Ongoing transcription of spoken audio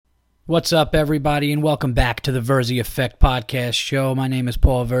What's up, everybody, and welcome back to the Verzi Effect Podcast Show. My name is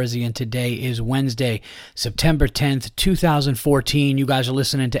Paul Verzi, and today is Wednesday, September 10th, 2014. You guys are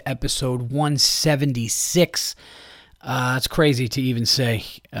listening to episode 176. It's crazy to even say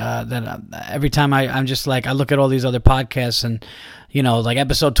that every time I'm just like, I look at all these other podcasts and, you know, like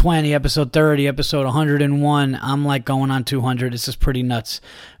episode 20, episode 30, episode 101, I'm like going on 200. It's just pretty nuts.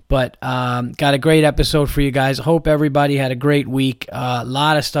 But got a great episode for you guys. Hope everybody had a great week. A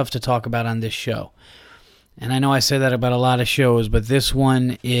lot of stuff to talk about on this show. And I know I say that about a lot of shows, but this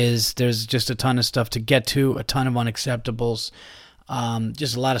one there's just a ton of stuff to get to, a ton of unacceptables.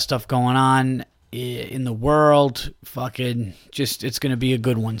 Just a lot of stuff going on in the world. It's going to be a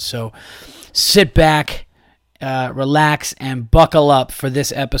good one. So sit back, relax, and buckle up for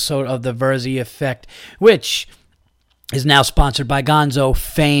this episode of the Verzi Effect, which is now sponsored by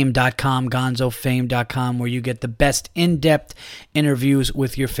GonzoFame.com, GonzoFame.com, where you get the best in-depth interviews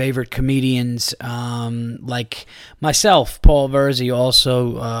with your favorite comedians, like myself, Paul Verzi,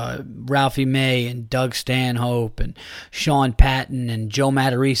 also Ralphie May and Doug Stanhope and Sean Patton, and Joe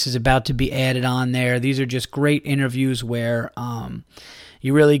Matarese is about to be added on there. These are just great interviews where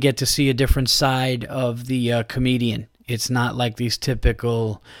you really get to see a different side of the comedian. It's not like these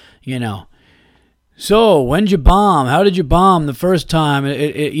typical, so, when'd you bomb? How did you bomb the first time?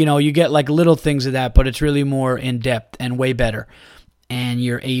 You get like little things of that, but it's really more in-depth and way better. And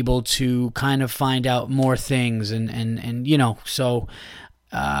you're able to kind of find out more things. So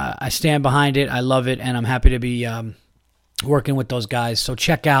I stand behind it. I love it, and I'm happy to be working with those guys. So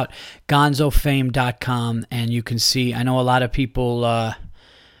check out GonzoFame.com, and you can see, I know a lot of people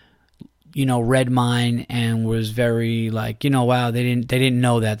read mine and was very like, wow, they didn't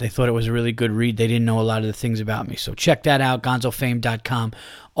know that. They thought it was a really good read. They didn't know a lot of the things about me. So check that out, GonzoFame.com.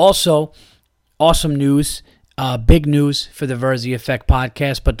 Also, awesome news, big news for the Verzi Effect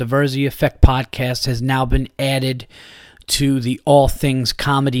Podcast, but the Verzi Effect Podcast has now been added to the All Things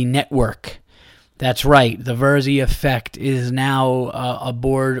Comedy Network. That's right. The Verzi Effect is now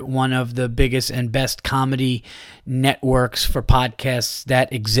aboard one of the biggest and best comedy networks for podcasts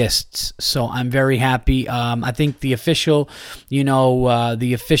that exists. So I'm very happy. I think the official,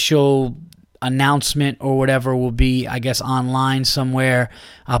 announcement or whatever will be, I guess, online somewhere.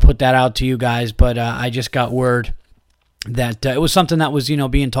 I'll put that out to you guys. But I just got word that it was something that was,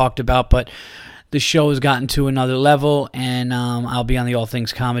 being talked about, but the show has gotten to another level, and I'll be on the All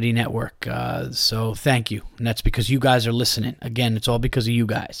Things Comedy Network. So thank you. And that's because you guys are listening. Again, it's all because of you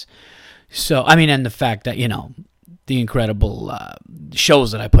guys. So, and the fact that, the incredible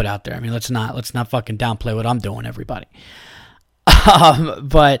shows that I put out there. Let's not fucking downplay what I'm doing, everybody.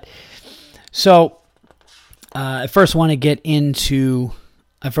 I first want to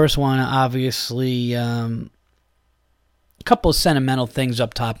obviously, a couple of sentimental things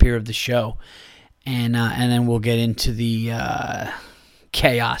up top here of the show. And then we'll get into the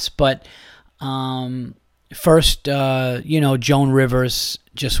chaos. But first, Joan Rivers,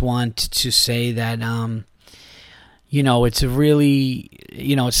 just want to say that, it's a really,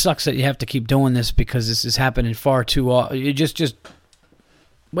 it sucks that you have to keep doing this because this is happening far too, just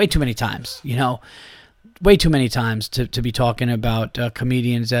way too many times, way too many times to be talking about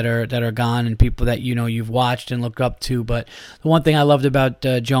comedians that are gone and people that you've watched and looked up to. But the one thing I loved about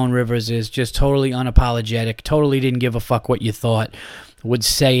Joan Rivers is just totally unapologetic, totally didn't give a fuck what you thought, would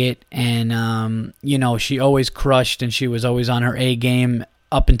say it, and she always crushed, and she was always on her A game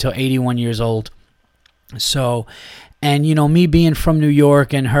up until 81 years old. So, and me being from New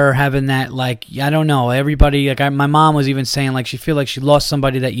York and her having that, like, I don't know, everybody, like my mom was even saying, like, she feel like she lost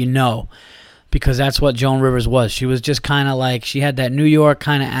somebody that because that's what Joan Rivers was. She was just kind of like, she had that New York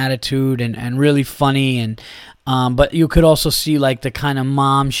kind of attitude and really funny, and but you could also see like the kind of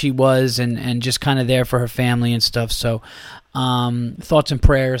mom she was and just kind of there for her family and stuff. So thoughts and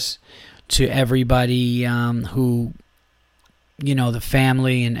prayers to everybody who, the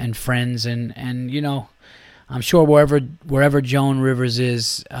family and friends and I'm sure wherever Joan Rivers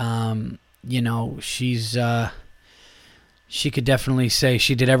is, she's... she could definitely say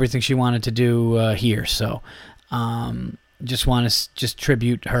she did everything she wanted to do here. So just want to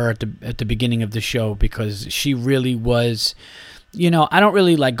tribute her at the beginning of the show, because she really was, I don't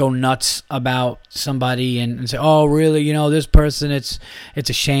really like go nuts about somebody and say, oh, really, this person, it's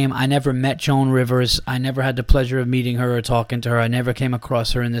a shame. I never met Joan Rivers. I never had the pleasure of meeting her or talking to her. I never came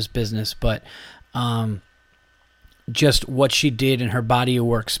across her in this business. But just what she did and her body of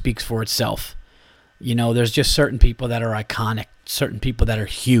work speaks for itself. There's just certain people that are iconic, certain people that are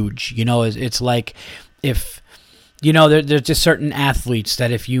huge. It's like if, there's just certain athletes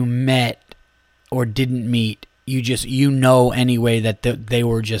that if you met or didn't meet, you know anyway that they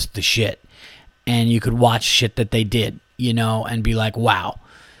were just the shit. And you could watch shit that they did, and be like, wow.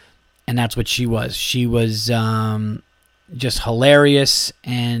 And that's what she was. She was just hilarious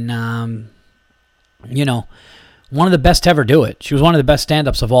and, one of the best to ever do it. She was one of the best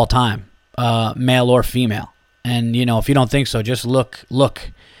stand-ups of all time, male or female. And, if you don't think so, just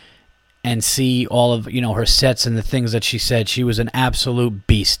look and see all of, her sets and the things that she said. She was an absolute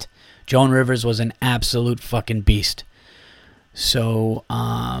beast. Joan Rivers was an absolute fucking beast. So,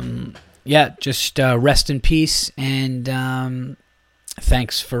 just rest in peace, and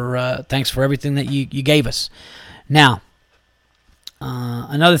thanks for everything that you gave us. Now,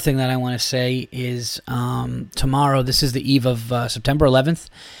 another thing that I want to say is tomorrow. This is the eve of September 11th,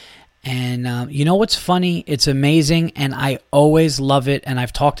 and you know what's funny? It's amazing, and I always love it. And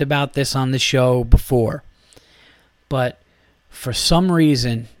I've talked about this on the show before, but for some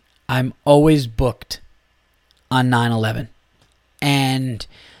reason, I'm always booked on 9/11, and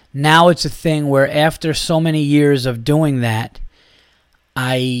now it's a thing where after so many years of doing that,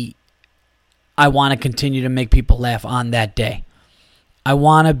 I want to continue to make people laugh on that day. I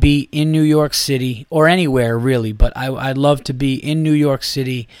want to be in New York City, or anywhere really, but I'd love to be in New York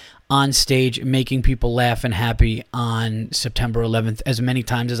City on stage making people laugh and happy on September 11th as many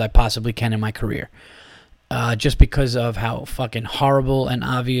times as I possibly can in my career. Just because of how fucking horrible, and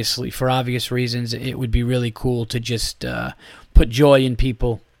obviously, for obvious reasons, it would be really cool to just put joy in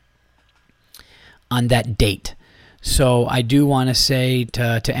people on that date. So I do want to say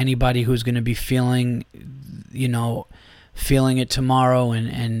to anybody who's going to be feeling it tomorrow,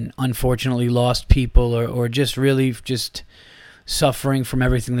 and unfortunately lost people, or just really just suffering from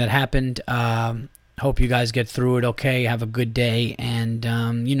everything that happened. Hope you guys get through it okay. Have a good day, and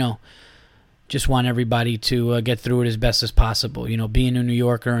just want everybody to get through it as best as possible. Being a New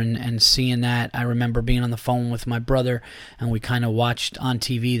Yorker and seeing that, I remember being on the phone with my brother, and we kind of watched on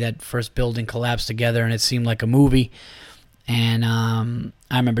TV that first building collapse together, and it seemed like a movie. And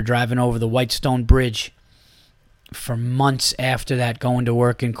I remember driving over the Whitestone Bridge for months after that, going to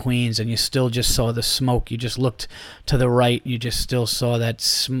work in Queens, and you still just saw the smoke. You just looked to the right, you just still saw that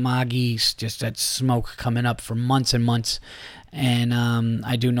smoggy, just that smoke coming up for months and months. And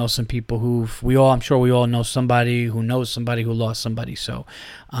I do know some people I'm sure we all know somebody who knows somebody who lost somebody. So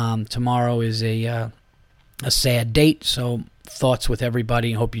tomorrow is a sad date. So thoughts with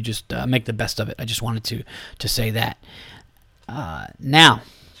everybody. Hope you just make the best of it. I just wanted to say that. Now,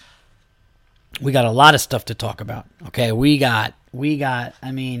 we got a lot of stuff to talk about. Okay, we got.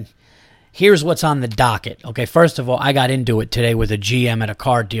 I mean, here's what's on the docket. Okay, first of all, I got into it today with a GM at a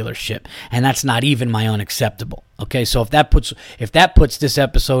car dealership, and that's not even my unacceptable. Okay, so if that puts this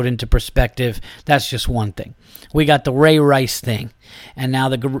episode into perspective, that's just one thing. We got the Ray Rice thing, and now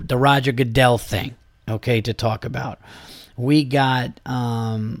the Roger Goodell thing. Okay, to talk about. We got.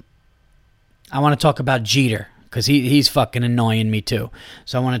 I want to talk about Jeter, because he's fucking annoying me too.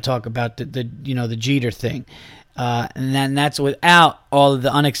 So I want to talk about the Jeter thing. And then that's without all of the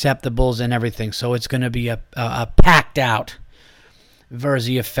unacceptables and everything. So it's going to be a packed out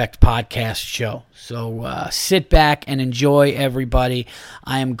Verzi Effect podcast show. So sit back and enjoy, everybody.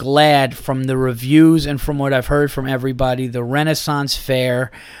 I am glad from the reviews and from what I've heard from everybody, the Renaissance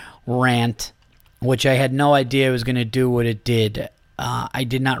Fair rant, which I had no idea was going to do what it did. I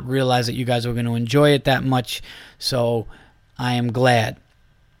did not realize that you guys were going to enjoy it that much. So I am glad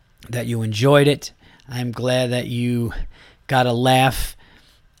that you enjoyed it. I'm glad that you got a laugh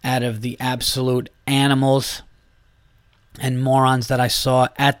out of the absolute animals and morons that I saw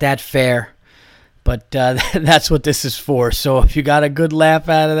at that fair. But that's what this is for. So if you got a good laugh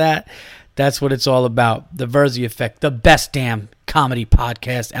out of that, that's what it's all about. The Verzi Effect, the best damn comedy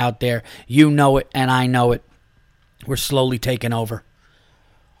podcast out there. You know it, and I know it. We're slowly taking over.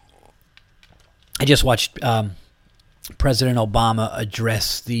 I just watched President Obama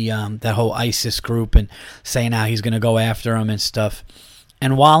address that whole ISIS group and saying how he's going to go after them and stuff.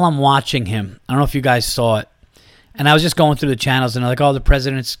 And while I'm watching him, I don't know if you guys saw it, and I was just going through the channels, and they're like, oh, the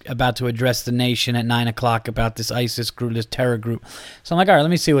president's about to address the nation at 9 o'clock about this ISIS group, this terror group. So I'm like, all right,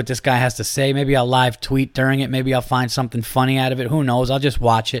 let me see what this guy has to say. Maybe I'll live tweet during it. Maybe I'll find something funny out of it. Who knows? I'll just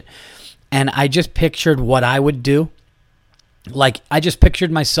watch it. And I just pictured what I would do. Like, I just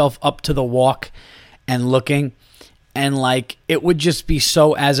pictured myself up to the walk and looking, and like, it would just be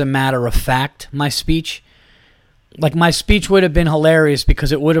so as a matter of fact, my speech. Like, my speech would have been hilarious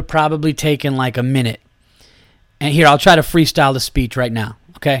because it would have probably taken like a minute. And here, I'll try to freestyle the speech right now.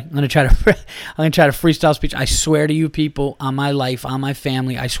 Okay, I'm gonna try to freestyle speech. I swear to you people, on my life, on my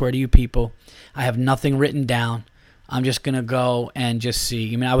family, I swear to you people, I have nothing written down. I'm just going to go and just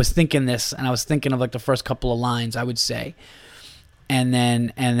see. I mean, I was thinking this, and I was thinking of like the first couple of lines I would say. And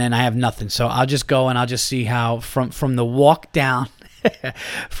then I have nothing. So I'll just go and I'll just see how from the walk down,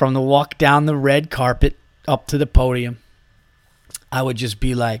 from the walk down the red carpet up to the podium, I would just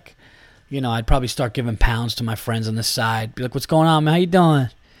be like, I'd probably start giving pounds to my friends on the side. Be like, what's going on, man? How you doing?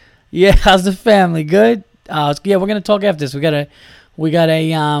 Yeah, how's the family? Good? Yeah, we're going to talk after this. We got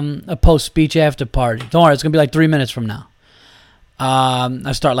a post-speech after party. Don't worry, it's going to be like 3 minutes from now.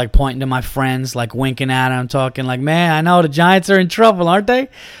 I start like pointing to my friends, like winking at them, talking like, man, I know the Giants are in trouble, aren't they?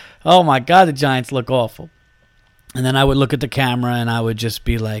 Oh my God, the Giants look awful. And then I would look at the camera and I would just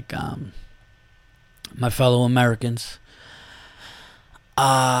be like, my fellow Americans,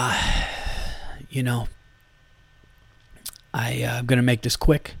 I'm going to make this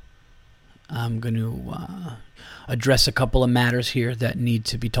quick. I'm going to address a couple of matters here that need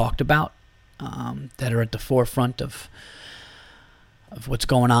to be talked about, that are at the forefront of what's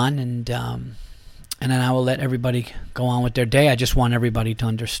going on, and then I will let everybody go on with their day. I just want everybody to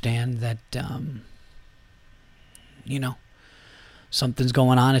understand that, something's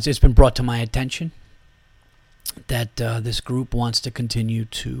going on. It's been brought to my attention that this group wants to continue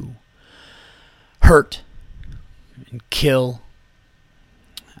to hurt and kill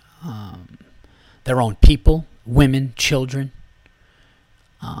their own people, women, children,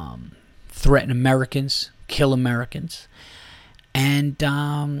 threaten Americans, kill Americans. And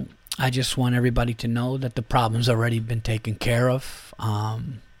I just want everybody to know that the problem's already been taken care of.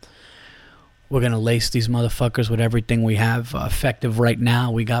 We're going to lace these motherfuckers with everything we have effective right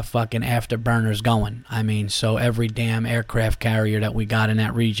now. We got fucking afterburners going. I mean, so every damn aircraft carrier that we got in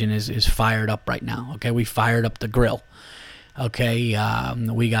that region is fired up right now. Okay, we fired up the grill. Okay,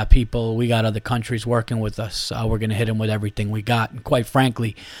 we got people, we got other countries working with us. We're going to hit them with everything we got. And quite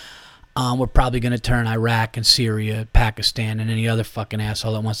frankly, we're probably going to turn Iraq and Syria, Pakistan, and any other fucking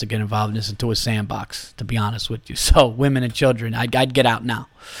asshole that wants to get involved in this into a sandbox, to be honest with you. So, women and children, I'd get out now.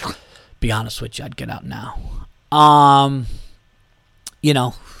 Be honest with you, I'd get out now.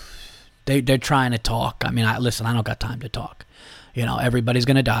 They're trying to talk. I mean, listen, I don't got time to talk. Everybody's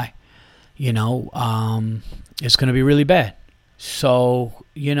going to die. It's going to be really bad. So,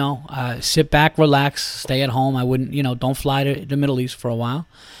 sit back, relax, stay at home. I wouldn't, don't fly to the Middle East for a while.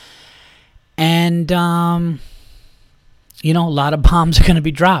 And, a lot of bombs are going to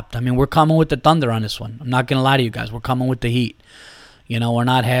be dropped. I mean, we're coming with the thunder on this one. I'm not going to lie to you guys. We're coming with the heat. We're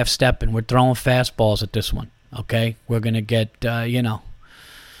not half-stepping. We're throwing fastballs at this one, okay? We're going to get,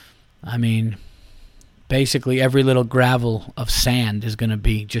 basically every little gravel of sand is going to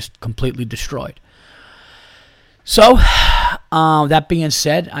be just completely destroyed. So, that being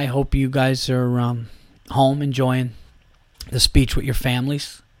said, I hope you guys are home enjoying the speech with your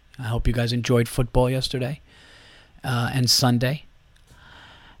families. I hope you guys enjoyed football yesterday and Sunday.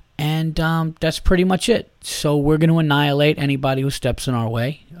 And that's pretty much it. So we're going to annihilate anybody who steps in our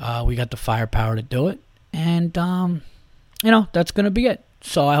way. We got the firepower to do it. And, that's going to be it.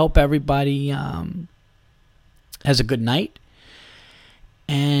 So I hope everybody has a good night.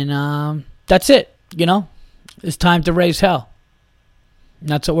 And that's it. It's time to raise hell. And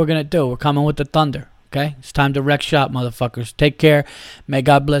that's what we're going to do. We're coming with the thunder. Okay? It's time to wreck shop, motherfuckers. Take care. May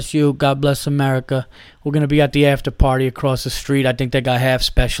God bless you. God bless America. We're going to be at the after party across the street. I think they got half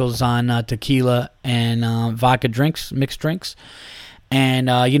specials on tequila and vodka drinks, mixed drinks. And,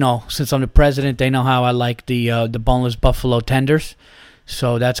 since I'm the president, they know how I like the boneless buffalo tenders.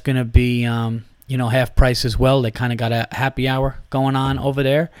 So that's going to be, half price as well. They kind of got a happy hour going on over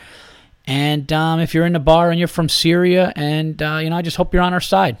there. And if you're in the bar and you're from Syria, and, I just hope you're on our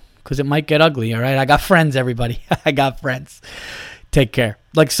side. Because it might get ugly, all right? I got friends, everybody. I got friends. Take care.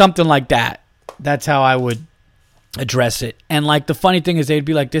 Like something like that. That's how I would address it. And like the funny thing is they'd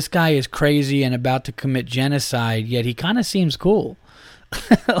be like, this guy is crazy and about to commit genocide, yet he kind of seems cool.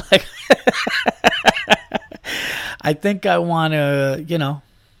 Like, I think I want to,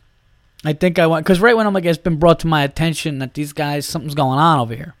 because right when I'm like, it's been brought to my attention that these guys, something's going on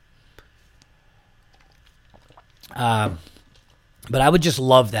over here. But I would just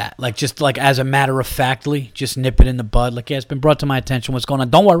love that. Like, just like as a matter of factly, just nip it in the bud. Like, yeah, it's been brought to my attention what's going on.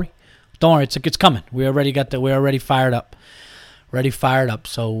 Don't worry. It's coming. We're already fired up.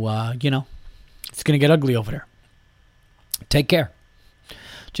 So, it's going to get ugly over there. Take care.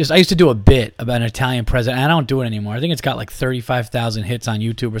 I used to do a bit about an Italian president. I don't do it anymore. I think it's got like 35,000 hits on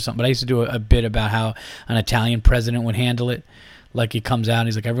YouTube or something. But I used to do a bit about how an Italian president would handle it. Like, he comes out and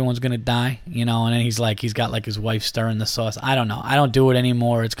he's like, everyone's going to die, and then he's got like his wife stirring the sauce. I don't know. I don't do it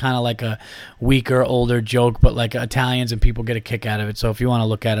anymore. It's kind of like a weaker, older joke, but like Italians and people get a kick out of it. So if you want to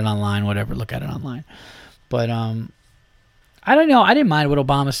look at it online, whatever, look at it online. But, I don't know. I didn't mind what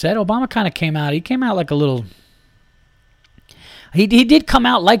Obama said. Obama kind of came out. He came out like a little. He did come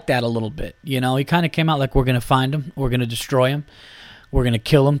out like that a little bit. You know, he kind of came out like we're going to find him. We're going to destroy him. We're going to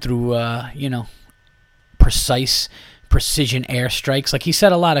kill him through, precision airstrikes. Like, he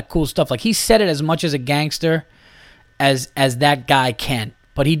said a lot of cool stuff. Like, he said it as much as a gangster as that guy can.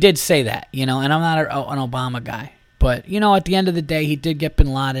 But he did say that, and I'm not an Obama guy. But, at the end of the day, he did get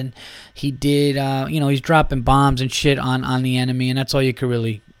bin Laden. He did, he's dropping bombs and shit on the enemy, and that's all you could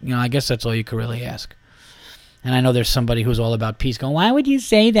really, I guess that's all you could really ask. And I know there's somebody who's all about peace going, why would you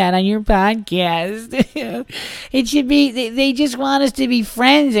say that on your podcast? It should be, they just want us to be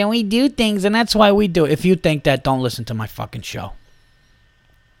friends and we do things, and that's why we do it. If you think that, don't listen to my fucking show.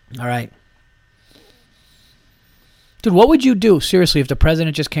 All right? Dude, what would you do, seriously, if the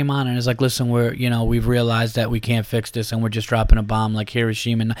president just came on and is like, listen, we've realized that we can't fix this and we're just dropping a bomb like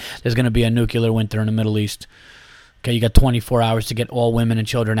Hiroshima and there's going to be a nuclear winter in the Middle East. Okay, you got 24 hours to get all women and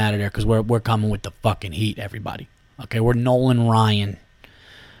children out of there because we're coming with the fucking heat, everybody. Okay, we're Nolan Ryan.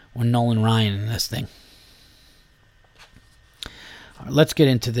 We're Nolan Ryan in this thing. All right, let's get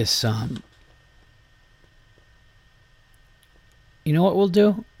into this. You know what we'll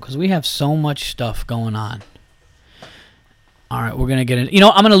do? Because we have so much stuff going on. All right, we're going to get in.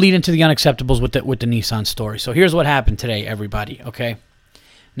 I'm going to lead into the unacceptables with the Nissan story. So here's what happened today, everybody, okay?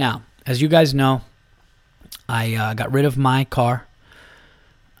 Now, as you guys know, I got rid of my car.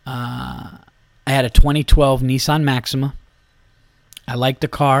 I had a 2012 Nissan Maxima. I like the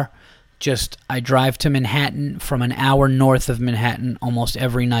car. I drive to Manhattan from an hour north of Manhattan almost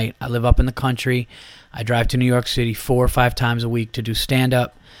every night. I live up in the country. I drive to New York City 4 or 5 times a week to do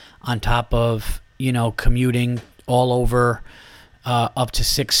stand-up on top of, commuting all over up to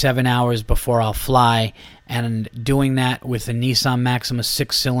 6-7 hours before I'll fly, and doing that with a Nissan Maxima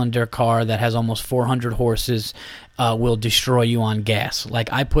 6-cylinder car that has almost 400 horses will destroy you on gas.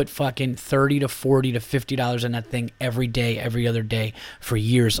 Like, I put fucking $30 to $40 to $50 in that thing every day, every other day for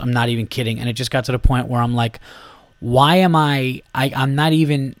years. I'm not even kidding. And it just got to the point where I'm like, why am I'm not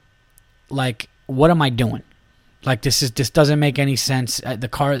even, like, what am I doing? Like, this doesn't make any sense. The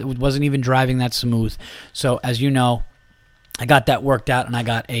car wasn't even driving that smooth. So, as you know, I got that worked out and I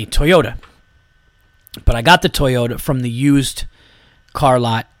got a Toyota. But I got the Toyota from the used car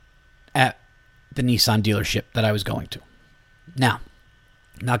lot at the Nissan dealership that I was going to. Now,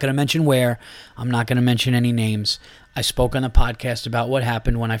 I'm not going to mention where. I'm not going to mention any names. I spoke on the podcast about what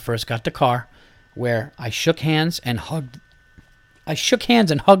happened when I first got the car, where I shook hands and hugged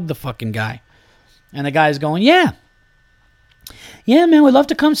the fucking guy. And the guy's going, yeah, man, we'd love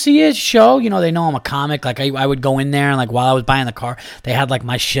to come see his show. They know I'm a comic. Like, I would go in there, and, like, while I was buying the car, they had, like,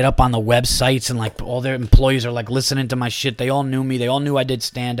 my shit up on the websites, and, like, all their employees are, like, listening to my shit. They all knew me. They all knew I did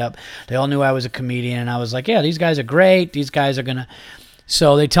stand-up. They all knew I was a comedian, and I was like, yeah, these guys are great. These guys are going to...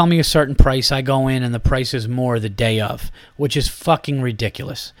 So they tell me a certain price. I go in, and the price is more the day of, which is fucking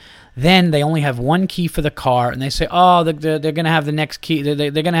ridiculous. Then they only have one key for the car, and they say, oh, they're going to have the next key.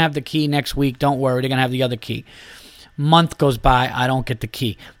 They're going to have the key next week. Don't worry. They're going to have the other key. Month goes by, I don't get the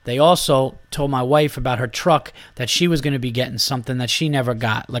key. They also told my wife about her truck that she was going to be getting something that she never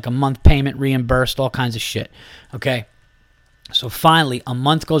got, like a month payment reimbursed, all kinds of shit. Okay? So finally, a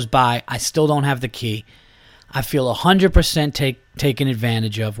month goes by, I still don't have the key. I feel 100% taken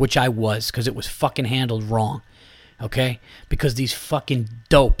advantage of, which I was, because it was fucking handled wrong. Okay? Because these fucking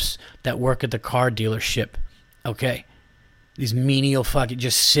dopes that work at the car dealership, okay? These menial fucking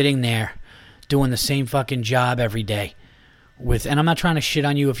just sitting there doing the same fucking job every day. And I'm not trying to shit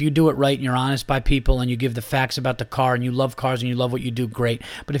on you. If you do it right and you're honest by people and you give the facts about the car and you love cars and you love what you do, great.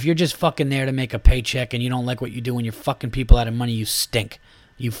 But if you're just fucking there to make a paycheck and you don't like what you do and you're fucking people out of money, you stink.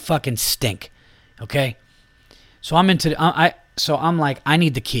 You fucking stink. Okay? So I'm like, I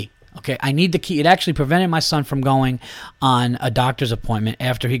need the key. Okay, I need the key. It actually prevented my son from going on a doctor's appointment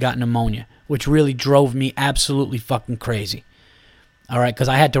after he got pneumonia, which really drove me absolutely fucking crazy. All right, because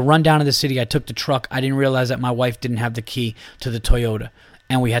I had to run down to the city. I took the truck. I didn't realize that my wife didn't have the key to the Toyota,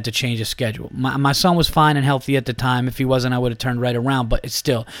 and we had to change the schedule. My son was fine and healthy at the time. If he wasn't, I would have turned right around, but it's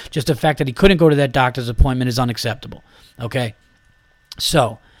still, just the fact that he couldn't go to that doctor's appointment is unacceptable. Okay,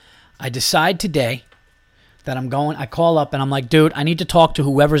 so I decide today that I call up and I'm like, dude, I need to talk to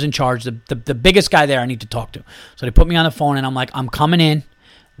whoever's in charge, the biggest guy there I need to talk to. So they put me on the phone and I'm like, I'm coming in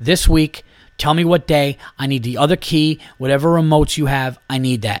this week. Tell me what day. I need the other key. Whatever remotes you have, I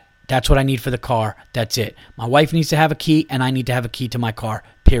need that. That's what I need for the car. That's it. My wife needs to have a key and I need to have a key to my car,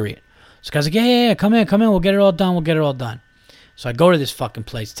 period. So the guy's like, yeah, come in. We'll get it all done. So I go to this fucking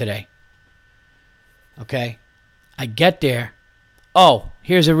place today. Okay? I get there. Oh,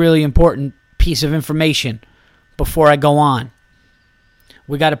 here's a really important piece of information before I go on.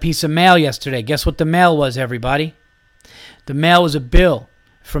 We got a piece of mail yesterday. Guess what the mail was, everybody? The mail was a bill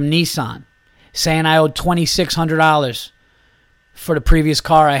from Nissan saying I owed $2,600 for the previous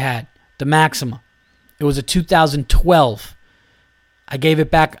car I had, the Maxima. It was a 2012. I gave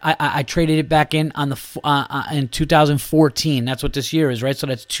it back. I traded it back in in 2014. That's what this year is, right? So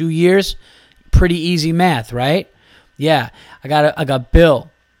that's 2 years. Pretty easy math, right? Yeah, I got a bill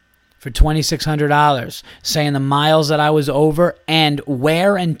for $2,600 saying the miles that I was over and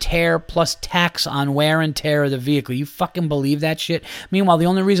wear and tear plus tax on wear and tear of the vehicle. You fucking believe that shit? Meanwhile, the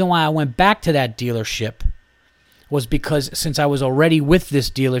only reason why I went back to that dealership was because since I was already with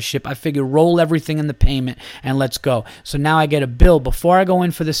this dealership, I figured roll everything in the payment and let's go. So now I get a bill before I go in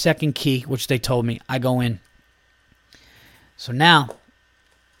for the second key, which they told me. I go in. So now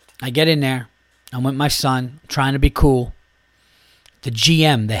I get in there. I'm with my son, trying to be cool. The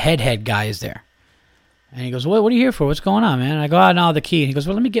GM, the head guy is there. And he goes, what are you here for? What's going on, man? And I go, no, the key. And he goes,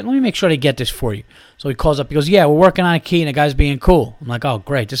 well, let me make sure they get this for you. So he calls up. He goes, yeah, we're working on a key, and the guy's being cool. I'm like, oh,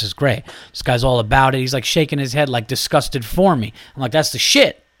 great. This is great. This guy's all about it. He's like shaking his head like disgusted for me. I'm like, that's the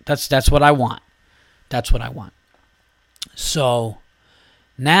shit. That's what I want. That's what I want. So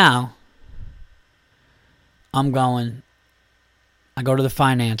now I go to the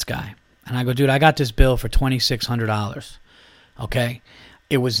finance guy. And I go, dude, I got this bill for $2,600. Okay?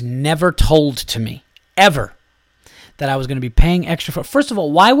 It was never told to me, ever, that I was going to be paying extra for. First of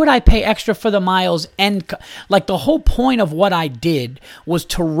all, why would I pay extra for the miles? And like the whole point of what I did was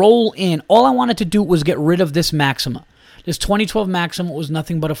to roll in. All I wanted to do was get rid of this Maxima. This 2012 Maxima was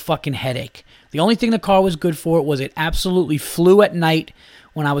nothing but a fucking headache. The only thing the car was good for was it absolutely flew at night.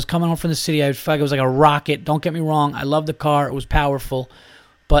 When I was coming home from the city, I felt like it was like a rocket. Don't get me wrong. I love the car. It was powerful.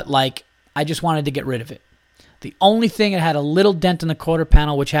 But like, I just wanted to get rid of it. The only thing, it had a little dent in the quarter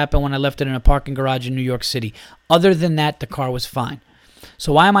panel, which happened when I left it in a parking garage in New York City. Other than that, the car was fine.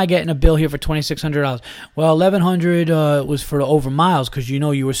 So why am I getting a bill here for $2,600? Well, $1,100 was for the over miles because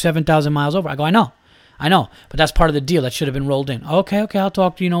you were 7,000 miles over. I go, I know, but that's part of the deal. That should have been rolled in. Okay, I'll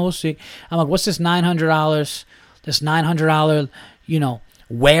talk to you. We'll see. I'm like, what's this $900? This $900,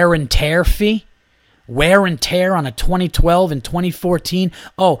 wear and tear fee? Wear and tear on a 2012 and 2014.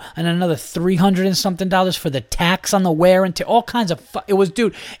 Oh, and another $300 and something for the tax on the wear and tear. All kinds of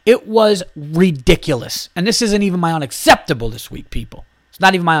it was ridiculous. And this isn't even my unacceptable this week, people. It's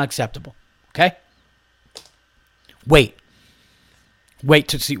not even my unacceptable. Okay? Wait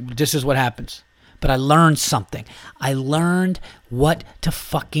to see. This is what happens. But I learned something. I learned what to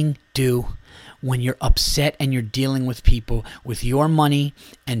fucking do when you're upset and you're dealing with people with your money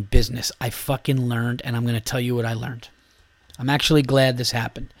and business. I fucking learned, and I'm going to tell you what I learned. I'm actually glad this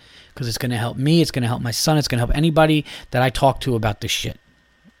happened because it's going to help me. It's going to help my son. It's going to help anybody that I talk to about this shit,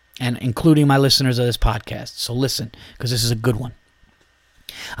 and including my listeners of this podcast. So listen, because this is a good one.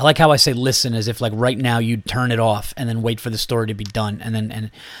 I like how I say listen as if like right now you'd turn it off and then wait for the story to be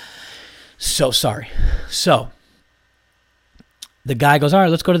done. So sorry. So the guy goes, all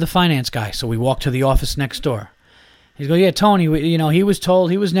right, let's go to the finance guy. So we walk to the office next door. He goes, yeah, Tony, he was told.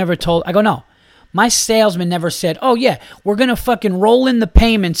 He was never told. I go, no. My salesman never said, oh, yeah, we're going to fucking roll in the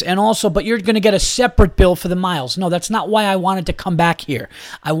payments but you're going to get a separate bill for the miles. No, that's not why I wanted to come back here.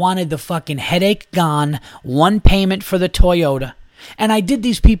 I wanted the fucking headache gone, one payment for the Toyota. And I did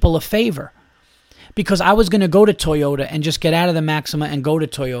these people a favor. Because I was going to go to Toyota and just get out of the Maxima and go to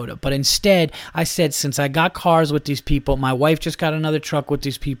Toyota. But instead, I said, since I got cars with these people, my wife just got another truck with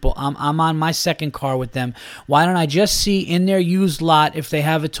these people, I'm on my second car with them. Why don't I just see in their used lot if they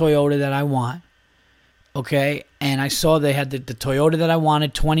have a Toyota that I want? Okay? And I saw they had the Toyota that I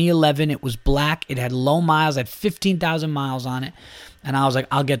wanted, 2011. It was black. It had low miles. It had 15,000 miles on it. And I was like,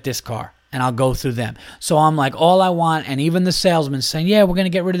 I'll get this car. And I'll go through them. So I'm like, all I want, and even the salesman saying, yeah, we're going to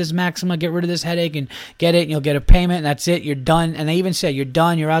get rid of this Maxima, get rid of this headache, and get it, and you'll get a payment, and that's it, you're done. And they even say, you're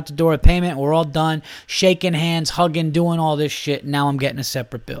done, you're out the door, a payment, we're all done, shaking hands, hugging, doing all this shit, and now I'm getting a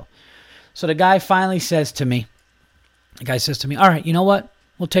separate bill. So the guy finally says to me, all right, you know what?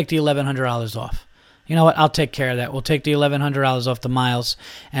 We'll take the $1,100 off. You know what? I'll take care of that. We'll take the $1,100 off the miles.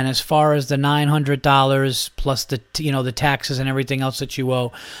 And as far as the $900 plus the taxes and everything else that you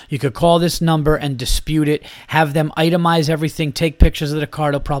owe, you could call this number and dispute it. Have them itemize everything. Take pictures of the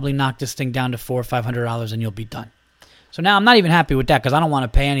car. They'll probably knock this thing down to $400 or $500, and you'll be done. So now I'm not even happy with that because I don't want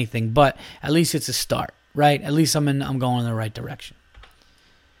to pay anything. But at least it's a start, right? At least I'm going in the right direction.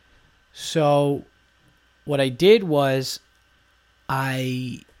 So what I did was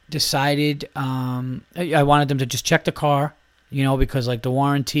I decided I wanted them to just check the car, because like the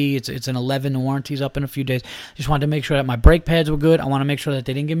warranty, it's an 11, the warranty's up in a few days. Just wanted to make sure that my brake pads were good. I want to make sure that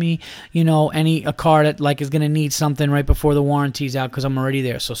they didn't give me, a car that like is going to need something right before the warranty's out because I'm already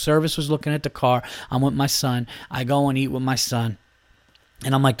there. So service was looking at the car. I'm with my son. I go and eat with my son.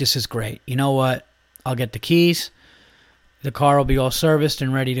 And I'm like, this is great. You know what? I'll get the keys. The car will be all serviced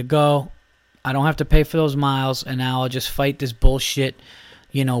and ready to go. I don't have to pay for those miles, and now I'll just fight this bullshit,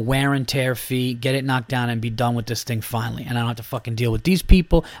 wear and tear fee, get it knocked down, and be done with this thing finally. And I don't have to fucking deal with these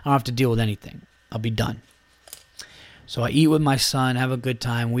people. I don't have to deal with anything. I'll be done. So I eat with my son, have a good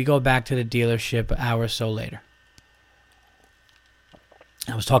time. We go back to the dealership an hour or so later.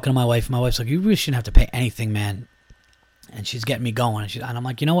 I was talking to my wife. My wife's like, you really shouldn't have to pay anything, man. And she's getting me going. And I'm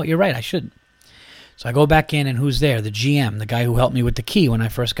like, you know what? You're right. I shouldn't. So I go back in, and who's there? The GM, the guy who helped me with the key when I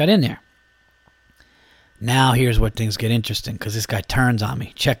first got in there. Now here's where things get interesting because this guy turns on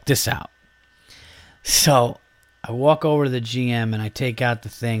me. Check this out. So I walk over to the GM and I take out the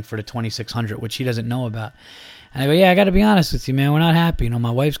thing for the 2600, which he doesn't know about. And I go, yeah, I got to be honest with you, man. We're not happy.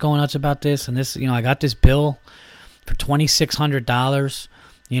 My wife's going nuts about this and this. I got this bill for $2,600.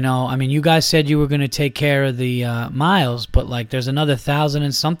 You guys said you were going to take care of the miles, but like there's another 1,000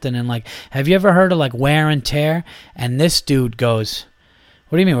 and something. And like, have you ever heard of like wear and tear? And this dude goes,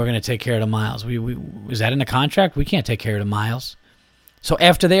 what do you mean we're going to take care of the miles? Is that in the contract? We can't take care of the miles. So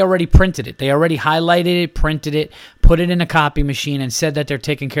after they already printed it, they already highlighted it, printed it, put it in a copy machine and said that they're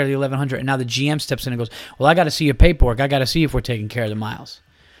taking care of the 1,100. And now the GM steps in and goes, well, I got to see your paperwork. I got to see if we're taking care of the miles.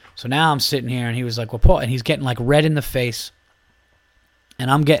 So now I'm sitting here and he was like, well, Paul, and he's getting like red in the face.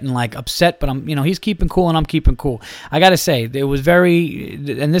 And I'm getting like upset, but he's keeping cool and I'm keeping cool. I got to say, it was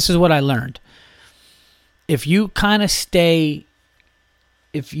and this is what I learned. If you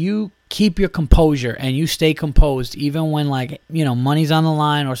keep your composure and you stay composed, even when like, money's on the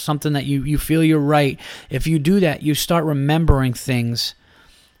line or something that you feel you're right. If you do that, you start remembering things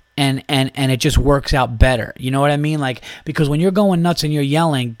and it just works out better. You know what I mean? Like, because when you're going nuts and you're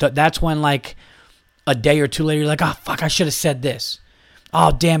yelling, that's when like a day or two later, you're like, oh, fuck, I should have said this. Oh,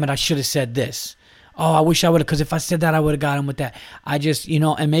 damn it, I should have said this. Oh, I wish I would have, because if I said that, I would have got him with that. I just,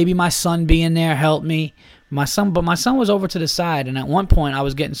 and maybe my son being there helped me. My son was over to the side, and at one point I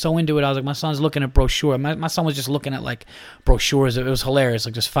was getting so into it, I was like, my son's looking at brochure. My son was just looking at like brochures. It was hilarious,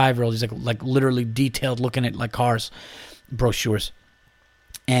 like just 5-year-old. He's like literally detailed, looking at like cars, brochures,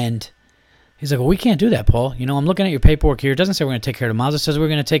 and he's like, well, we can't do that, Paul. I'm looking at your paperwork here. It doesn't say we're going to take care of the miles. It says we're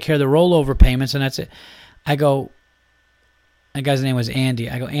going to take care of the rollover payments, and that's it. I go, that guy's name was Andy.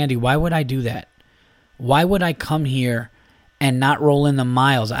 I go, Andy, why would I do that? Why would I come here and not roll in the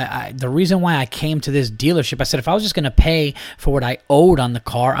miles? The reason why I came to this dealership, I said, if I was just going to pay for what I owed on the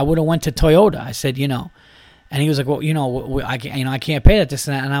car, I would have went to Toyota. I said, and he was like, well, I can't pay that, this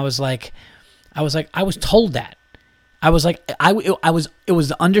and that. And I was like, I was told that. I was like, it was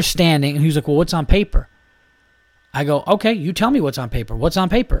the understanding. And he was like, well, what's on paper? I go, okay, you tell me what's on paper. What's on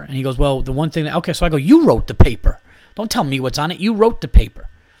paper? And he goes, well, the one thing that, okay, so I go, you wrote the paper. Don't tell me what's on it. You wrote the paper.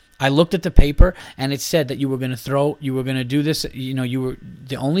 I looked at the paper, and it said that you were going to do this. You were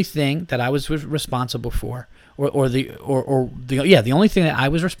the only thing that I was responsible for, the only thing that I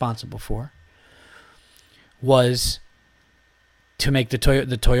was responsible for was to make the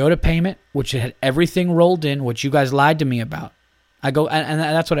Toyota payment, which had everything rolled in, which you guys lied to me about. I go, and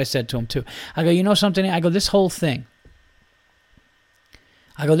that's what I said to him too. I go, something? I go, this whole thing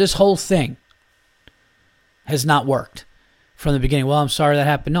has not worked from the beginning. Well, I'm sorry that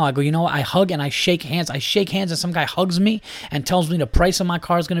happened. No, I go, what? I hug and I shake hands. I shake hands and some guy hugs me and tells me the price of my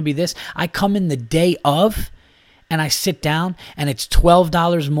car is going to be this. I come in the day of and I sit down and it's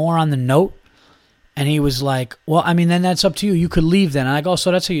 $12 more on the note. And he was like, well, then that's up to you. You could leave then. And I go,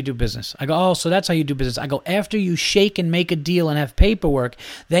 so that's how you do business. I go, oh, so that's how you do business. I go, after you shake and make a deal and have paperwork,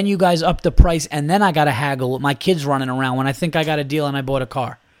 then you guys up the price and then I got to haggle with my kids running around when I think I got a deal and I bought a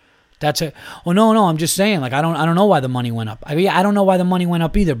car. That's it. Oh, no, I'm just saying, like, I don't know why the money went up. I don't know why the money went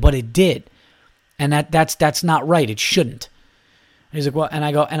up either, but it did. And that's not right. It shouldn't. And he's like,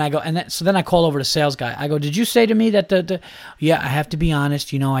 well, so then I call over the sales guy. I go, did you say to me that yeah, I have to be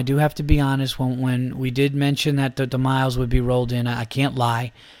honest. I do have to be honest. When we did mention that the miles would be rolled in, I can't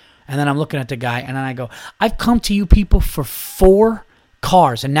lie. And then I'm looking at the guy, and then I go, I've come to you people for 4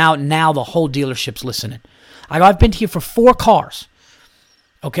 cars, and now the whole dealership's listening. I go, I've been here for 4 cars.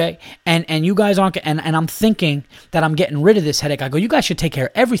 Okay, and you guys aren't, and I'm thinking that I'm getting rid of this headache. I go, you guys should take care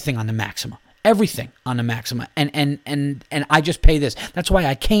of everything on the Maxima. Everything on the Maxima. And I just pay this. That's why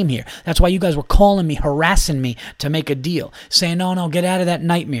I came here. That's why you guys were calling me, harassing me to make a deal. Saying, no, get out of that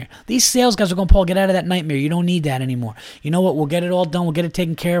nightmare. These sales guys are going, Paul, get out of that nightmare. You don't need that anymore. You know what? We'll get it all done. We'll get it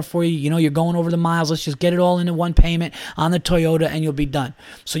taken care of for you. You know, you're going over the miles. Let's just get it all into one payment on the Toyota and you'll be done.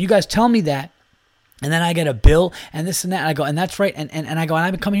 So you guys tell me that. And then I get a bill and this and that. And I go, and that's right. And I go, and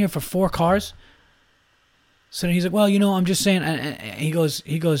I've been coming here for 4 cars. So then he's like, well, I'm just saying. And he goes,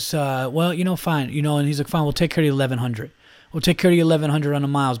 well, fine. And he's like, fine, we'll take care of the 1,100. We'll take care of the 1,100 on the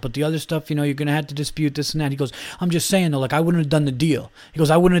miles. But the other stuff, you're going to have to dispute this and that. He goes, I'm just saying, though, like, I wouldn't have done the deal. He goes,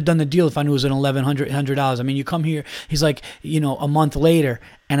 I wouldn't have done the deal if I knew it was an $1,100. I mean, you come here, he's like, a month later,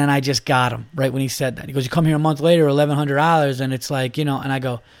 and then I just got him right when he said that. He goes, you come here a month later, $1,100, and it's like, and I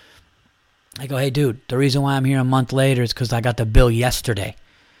go, hey, dude, the reason why I'm here a month later is because I got the bill yesterday.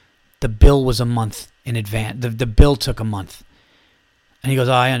 The bill was a month in advance. The bill took a month. And he goes,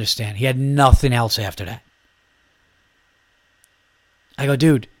 oh, I understand. He had nothing else after that. I go,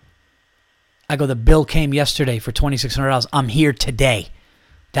 dude. The bill came yesterday for $2,600. I'm here today.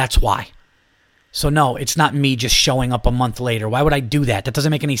 That's why. So no, it's not me just showing up a month later. Why would I do that? That doesn't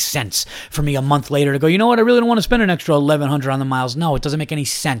make any sense for me a month later to go, you know what? I really don't want to spend an extra $1,100 on the miles. No, it doesn't make any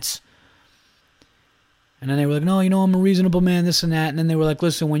sense. And then they were like, no, I'm a reasonable man, this and that. And then they were like,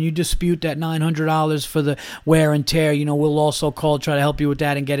 listen, when you dispute that $900 for the wear and tear, we'll also try to help you with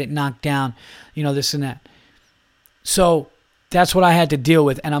that and get it knocked down, this and that. So that's what I had to deal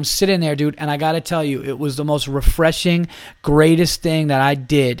with. And I'm sitting there, dude, and I got to tell you, it was the most refreshing, greatest thing that I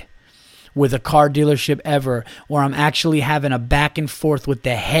did with a car dealership ever, where I'm actually having a back and forth with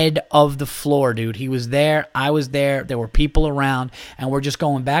the head of the floor, dude. He was there, I was there, there were people around, and we're just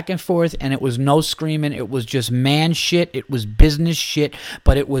going back and forth, and it was no screaming. It was just man shit. It was business shit,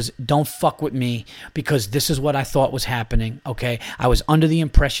 but it was don't fuck with me because this is what I thought was happening, okay? I was under the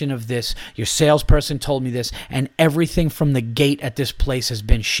impression of this. Your salesperson told me this, and everything from the gate at this place has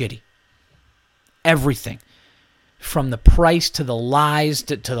been shitty. Everything. From the price to the lies,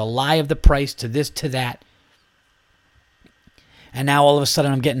 to the lie of the price, to this, to that. And now all of a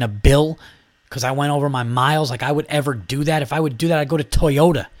sudden I'm getting a bill because I went over my miles. Like I would ever do that. If I would do that, I'd go to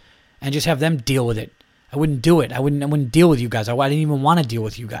Toyota and just have them deal with it. I wouldn't do it. I wouldn't deal with you guys. I didn't even want to deal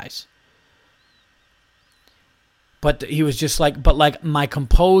with you guys. But he was just like, my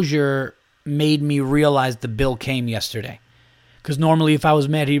composure made me realize the bill came yesterday. Because normally if I was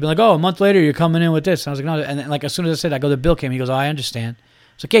mad, he'd be like, oh, a month later you're coming in with this. And I was like, no. And then, like as soon as I said, the bill came. He goes, oh, I understand. I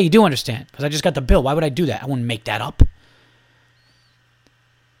was like, yeah, you do understand. Because I just got the bill. Why would I do that? I wouldn't make that up.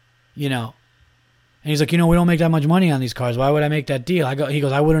 And he's like, we don't make that much money on these cars. Why would I make that deal? He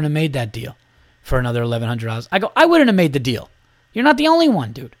goes, I wouldn't have made that deal for another $1,100. I go, I wouldn't have made the deal. You're not the only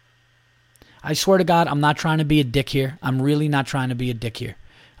one, dude. I swear to God, I'm not trying to be a dick here. I'm really not trying to be a dick here.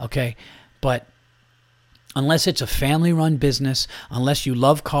 Okay? But unless it's a family-run business, unless you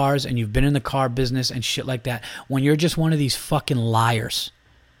love cars and you've been in the car business and shit like that, when you're just one of these fucking liars,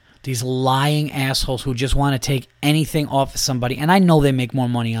 these lying assholes who just want to take anything off of somebody, and I know they make more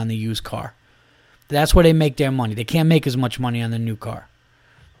money on the used car. That's where they make their money. They can't make as much money on the new car.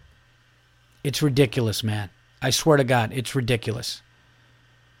 It's ridiculous, man. I swear to God, it's ridiculous.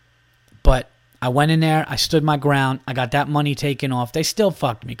 But I went in there, I stood my ground, I got that money taken off. They still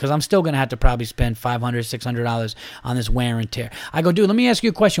fucked me because I'm still going to have to probably spend $500, $600 on this wear and tear. I go, dude, let me ask you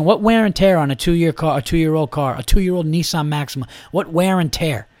a question. What wear and tear on a 2-year-old car, a 2-year-old Nissan Maxima? What wear and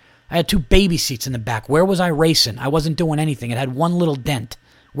tear? I had 2 baby seats in the back. Where was I racing? I wasn't doing anything. It had one little dent.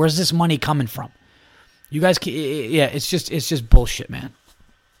 Where's this money coming from? You guys, yeah, it's just bullshit, man.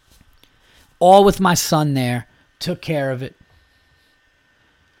 All with my son there, took care of it.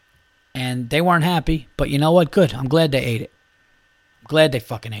 And they weren't happy, but you know what? Good. I'm glad they ate it. I'm glad they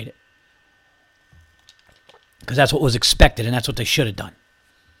fucking ate it. Because that's what was expected, and that's what they should have done.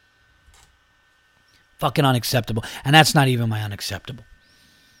 Fucking unacceptable. And that's not even my unacceptable.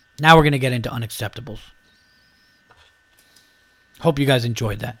 Now we're going to get into unacceptables. Hope you guys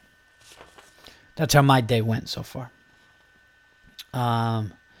enjoyed that. That's how my day went so far.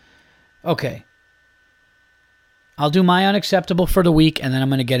 Okay. I'll do my unacceptable for the week, and then I'm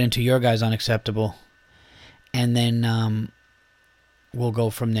going to get into your guys' unacceptable. And then we'll go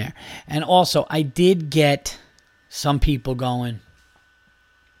from there. And also, I did get some people going,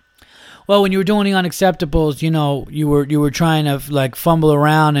 well, when you were doing the unacceptables, you were trying to like fumble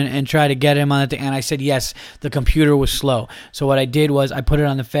around and try to get him on it. And I said, yes, the computer was slow. So what I did was I put it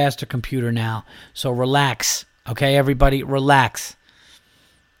on the faster computer now. So relax. Okay, everybody, relax.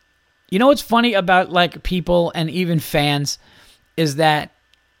 You know what's funny about like people and even fans is that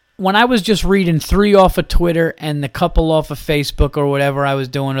when I was just reading 3 off of Twitter and the couple off of Facebook or whatever I was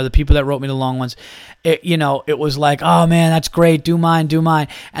doing, or the people that wrote me the long ones, it was like, oh man, that's great, do mine. And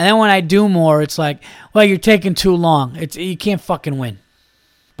then when I do more, it's like, well, you're taking too long. You can't fucking win.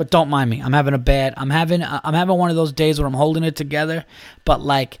 But don't mind me. I'm having one of those days where I'm holding it together, but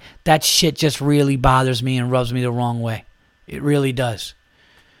like that shit just really bothers me and rubs me the wrong way. It really does.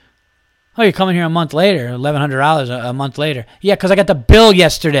 Oh, you're coming here a month later, $1,100 a month later. Yeah, because I got the bill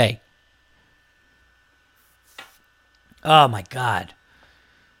yesterday. Oh, my God.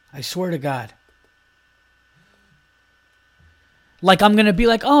 I swear to God. Like, I'm going to be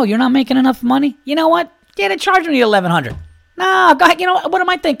like, oh, you're not making enough money? You know what? Yeah, they charge me $1,100. No, go ahead. You know what am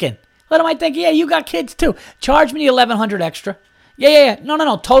I thinking? Yeah, you got kids too. Charge me the $1,100 extra. Yeah.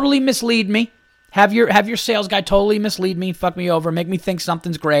 No. Totally mislead me. Have your sales guy totally mislead me, fuck me over, make me think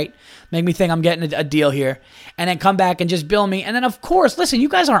something's great, make me think I'm getting a deal here, and then come back and just bill me. And then, of course, listen, you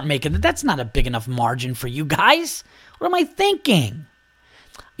guys aren't making that. That's not a big enough margin for you guys. What am I thinking?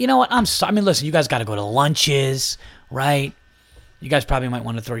 You know what? I'm sorry. I mean, listen, you guys got to go to lunches, right? You guys probably might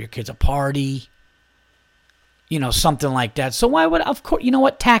want to throw your kids a party. You know, something like that. So why would, of course, you know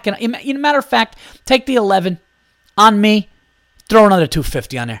what? Tack it. Matter of fact, take the 11 on me, throw another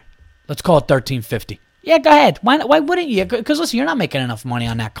 $250 on there. Let's call it $1,350. Yeah, go ahead. Why wouldn't you? Because listen, you're not making enough money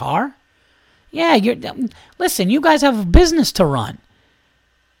on that car. Yeah, listen, you guys have a business to run.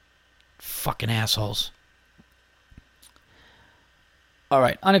 Fucking assholes. All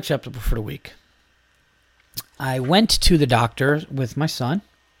right, unacceptable for the week. I went to the doctor with my son,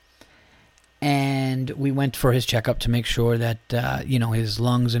 and we went for his checkup to make sure that his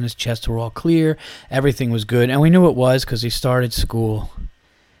lungs and his chest were all clear. Everything was good, and we knew it was because he started school.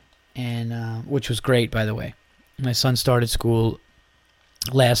 And which was great, by the way. My son started school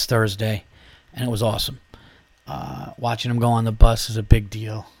last Thursday, and it was awesome. Watching him go on the bus is a big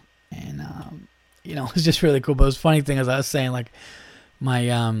deal, and it was just really cool. But the funny thing is, I was saying, like,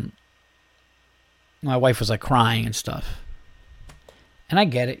 my wife was like crying and stuff, and I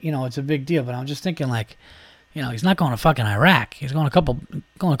get it. It's a big deal, but I'm just thinking, like, he's not going to fucking Iraq. He's going a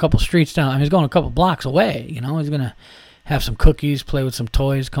couple streets down. I mean, he's going a couple blocks away. He's gonna have some cookies, play with some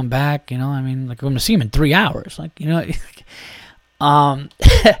toys, come back, like I'm going to see him in 3 hours. Like,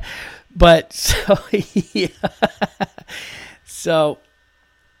 but so, yeah.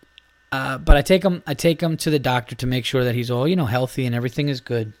 But I take him to the doctor to make sure that he's all, healthy and everything is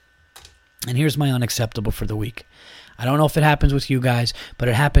good. And here's my unacceptable for the week. I don't know if it happens with you guys, but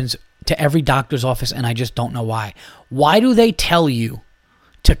it happens to every doctor's office, and I just don't know why. Why do they tell you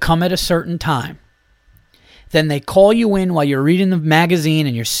to come at a certain time? Then they call you in while you're reading the magazine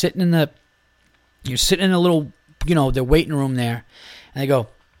and you're sitting in a little, the waiting room there. And they go,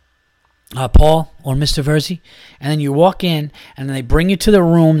 Paul or Mr. Verzi. And then you walk in and then they bring you to the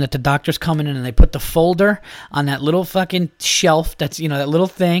room that the doctor's coming in, and they put the folder on that little fucking shelf that's, that little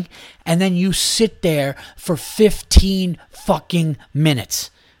thing. And then you sit there for 15 fucking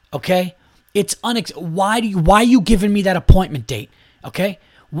minutes. Okay? It's why are you giving me that appointment date? Okay?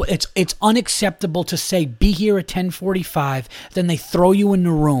 It's unacceptable to say, be here at 10:45, then they throw you in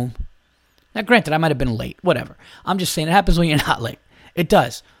the room. Now, granted, I might have been late, whatever. I'm just saying it happens when you're not late. It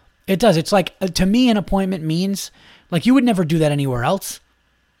does. It's like, to me, an appointment means, like, you would never do that anywhere else.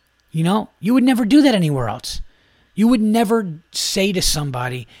 You would never do that anywhere else. You would never say to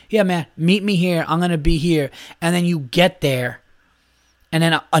somebody, yeah, man, meet me here, I'm going to be here. And then you get there, and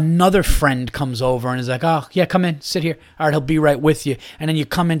then another friend comes over and is like, oh, yeah, come in, sit here. All right, he'll be right with you. And then you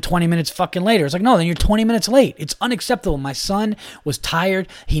come in 20 minutes fucking later. It's like, no, then you're 20 minutes late. It's unacceptable. My son was tired.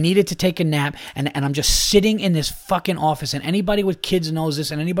 He needed to take a nap. And I'm just sitting in this fucking office. And anybody with kids knows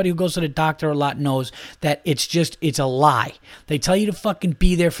this. And anybody who goes to the doctor a lot knows that it's a lie. They tell you to fucking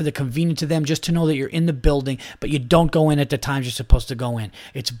be there for the convenience of them, just to know that you're in the building, but you don't go in at the times you're supposed to go in.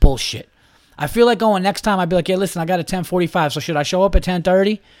 It's bullshit. I feel like going next time, I'd be like, hey, listen, I got a 10:45, so should I show up at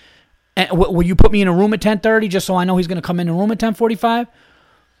 10:30? And will you put me in a room at 10:30 just so I know he's going to come in the room at 10:45?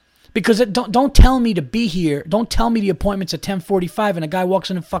 Because don't tell me to be here. Don't tell me the appointment's at 10:45 and a guy walks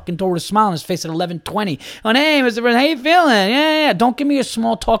in the fucking door with a smile on his face at 11:20. And, hey, Mr. Burns, how you feeling? Yeah. Don't give me your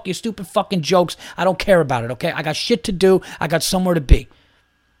small talk, your stupid fucking jokes. I don't care about it, okay? I got shit to do. I got somewhere to be.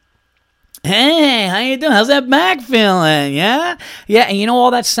 Hey, how you doing? How's that back feeling? Yeah? Yeah, and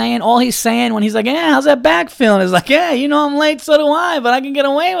all that's saying, all he's saying when he's like, yeah, how's that back feeling? Is like, yeah, I'm late, so do I, but I can get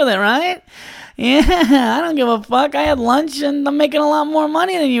away with it, right? Yeah, I don't give a fuck. I had lunch and I'm making a lot more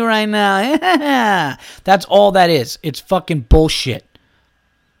money than you right now. Yeah. That's all that is. It's fucking bullshit.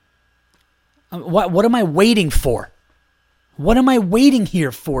 What am I waiting for? What am I waiting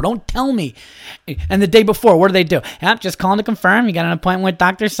here for? Don't tell me. And the day before, what do they do? Yep, just calling to confirm. You got an appointment with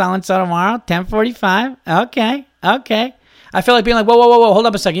Dr. So-and-so tomorrow, 10:45. Okay. I feel like being like, whoa, hold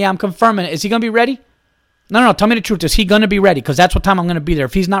up a second. Yeah, I'm confirming it. Is he going to be ready? No, tell me the truth. Is he going to be ready? Because that's what time I'm going to be there.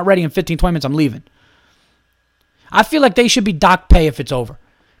 If he's not ready in 15, 20 minutes, I'm leaving. I feel like they should be doc pay if it's over.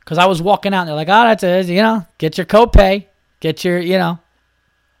 Because I was walking out and they're like, oh, that's it. Get your copay. Get your,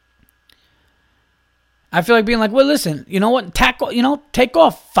 I feel like being like, well, listen, you know what? Take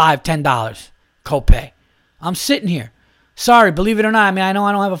off $5, $10 copay. I'm sitting here. Sorry, believe it or not. I mean, I know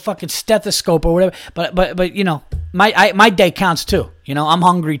I don't have a fucking stethoscope or whatever, but my day counts too. I'm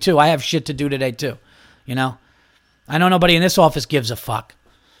hungry too. I have shit to do today too. I know nobody in this office gives a fuck.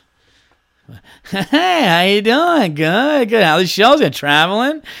 Hey, how you doing? Good. How the show's going?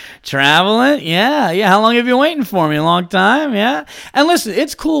 Traveling? Yeah. How long have you been waiting for me? A long time? Yeah. And listen,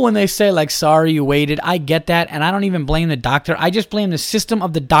 it's cool when they say, like, sorry you waited. I get that, and I don't even blame the doctor. I just blame the system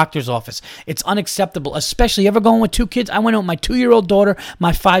of the doctor's office. It's unacceptable, especially, you ever going with two kids? I went with my 2-year-old daughter,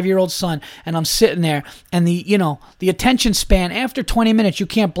 my 5-year-old son, and I'm sitting there, and the attention span, after 20 minutes, you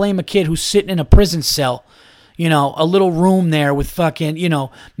can't blame a kid who's sitting in a prison cell. A little room there with fucking,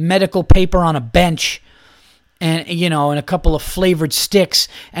 medical paper on a bench and a couple of flavored sticks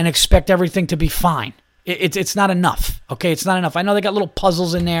and expect everything to be fine. It's not enough, okay? It's not enough. I know they got little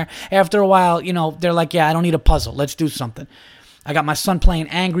puzzles in there. After a while, they're like, yeah, I don't need a puzzle. Let's do something. I got my son playing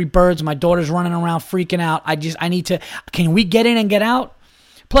Angry Birds. My daughter's running around freaking out. I need to, can we get in and get out?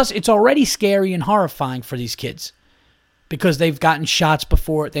 Plus, it's already scary and horrifying for these kids because they've gotten shots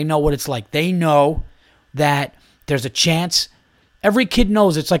before. They know what it's like. They know that there's a chance. Every kid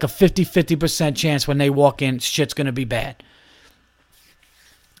knows it's like a 50% chance when they walk in, shit's going to be bad.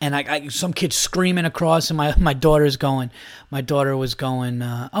 And I some kid screaming across, and my daughter was going,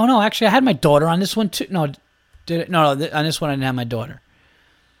 oh no, actually I had my daughter on this one too. No, on this one I didn't have my daughter.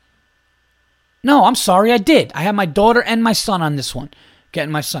 No, I'm sorry, I did. I had my daughter and my son on this one,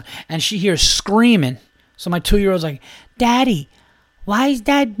 getting my son. And she hears screaming. So my 2-year-old's like, Daddy, why is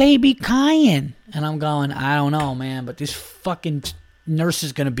that baby crying? And I'm going, I don't know, man, but this fucking nurse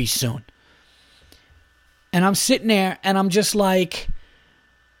is going to be soon. And I'm sitting there, and I'm just like,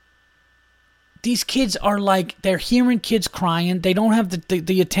 these kids are like, they're hearing kids crying. They don't have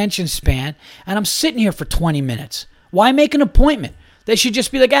the attention span. And I'm sitting here for 20 minutes. Why make an appointment? They should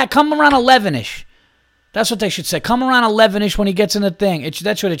just be like, come around 11-ish. That's what they should say. Come around 11-ish when he gets in the thing.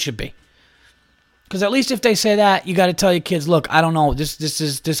 That's what it should be. Because at least if they say that, you got to tell your kids, look, I don't know,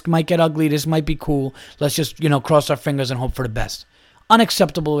 this might get ugly, this might be cool. Let's just, cross our fingers and hope for the best.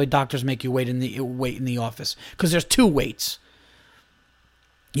 Unacceptable the way doctors make you wait in the office. Because there's 2 waits.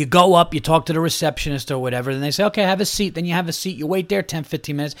 You go up, you talk to the receptionist or whatever, then they say, okay, have a seat. Then you have a seat, you wait there 10,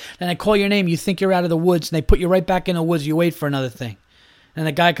 15 minutes. Then they call your name, you think you're out of the woods, and they put you right back in the woods, you wait for another thing. And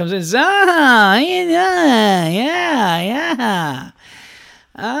the guy comes in and says, yeah.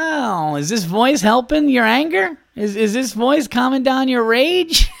 Oh, is this voice helping your anger? Is this voice calming down your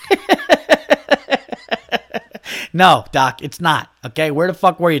rage? No, Doc, it's not. Okay, where the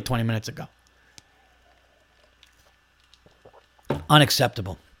fuck were you 20 minutes ago?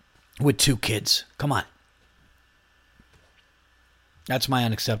 Unacceptable. With 2 kids. Come on. That's my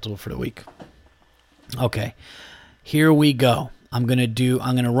unacceptable for the week. Okay, here we go. I'm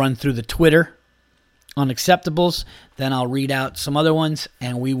gonna run through the Twitter unacceptables, then I'll read out some other ones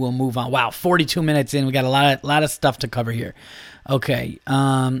and we will move on. Wow, 42 minutes in, we got a lot of stuff to cover here. Okay,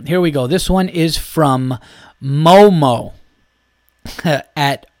 here we go. This one is from Momo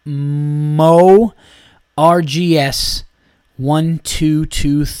at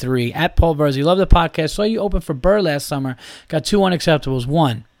MoRGS1223 at Paul Verzi. Love the podcast. Saw you open for Burr last summer. Got 2 unacceptables.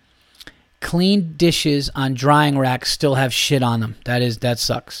 1, clean dishes on drying racks still have shit on them. That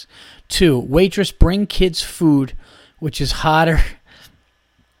sucks. 2, waitress bring kids food, which is hotter.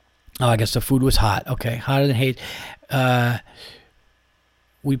 Oh, I guess the food was hot. Okay, hotter than hate.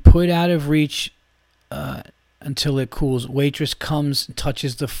 We put out of reach until it cools. Waitress comes and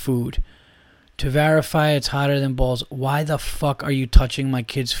touches the food. To verify it's hotter than balls. Why the fuck are you touching my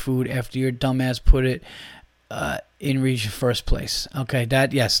kid's food after your dumbass put it in reach in first place? Okay,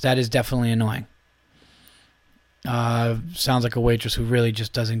 that is definitely annoying. Sounds like a waitress who really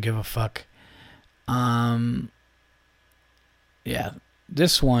just doesn't give a fuck. Yeah,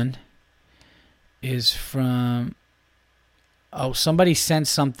 this one is from, somebody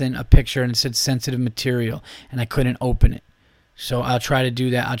sent a picture and it said sensitive material and I couldn't open it. So I'll try to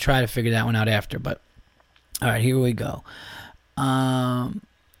do that. I'll try to figure that one out after, but all right, here we go.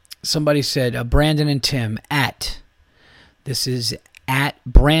 Somebody said, Brandon and Tim this is at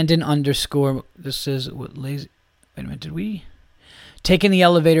Brandon _ this is what lazy. Wait a minute, did we? Taking the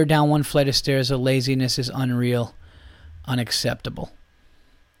elevator down one flight of stairs, a laziness is unreal, unacceptable.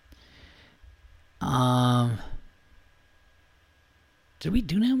 Did we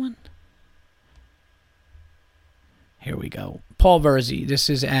do that one? Here we go. Paul Verzi. This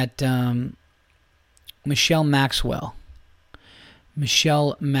is at Michelle Maxwell.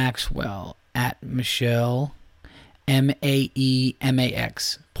 Michelle Maxwell at Michelle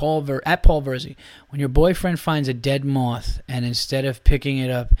Maemax. At Paul Verzi. When your boyfriend finds a dead moth and instead of picking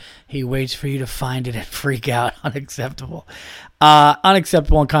it up, he waits for you to find it and freak out. Unacceptable.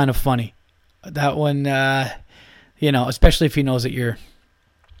 Unacceptable and kind of funny. That one, especially if he knows that you're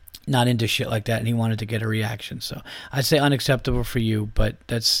not into shit like that and he wanted to get a reaction. So I'd say unacceptable for you, but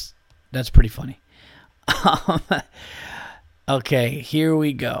that's pretty funny. Okay, here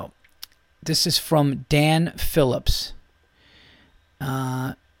we go. This is from Dan Phillips.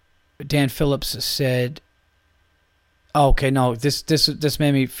 Dan Phillips said, this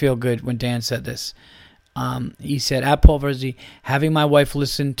made me feel good when Dan said this. He said, at Paul Verzi, having my wife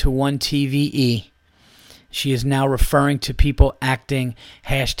listen to one TVE, she is now referring to people acting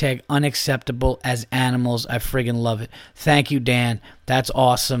 #unacceptable as animals. I friggin' love it. Thank you, Dan. That's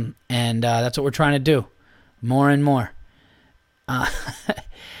awesome. And that's what we're trying to do. More and more.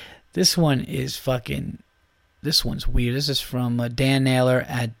 This one is this one's weird. This is from Dan Naylor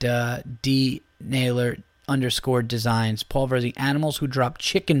at DNaylor_designs. Paul Verzi, animals who drop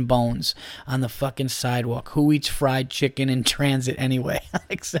chicken bones on the fucking sidewalk. Who eats fried chicken in transit anyway?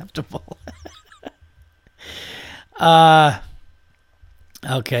 Unacceptable. Okay,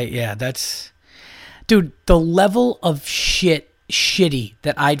 yeah, that's... Dude, the level of shitty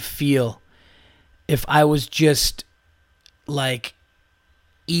that I'd feel if I was just, like,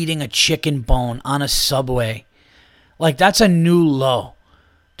 eating a chicken bone on a subway. Like, that's a new low.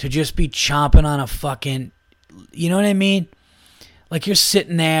 To just be chomping on a fucking... You know what I mean? Like, you're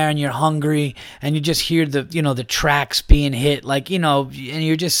sitting there and you're hungry and you just hear the tracks being hit. Like, and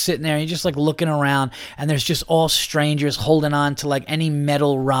you're just sitting there and you're just, like, looking around and there's just all strangers holding on to, like, any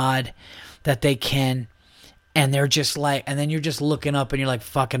metal rod that they can. And they're just like, and then you're just looking up and you're like,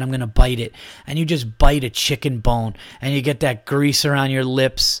 fuck it, I'm going to bite it. And you just bite a chicken bone and you get that grease around your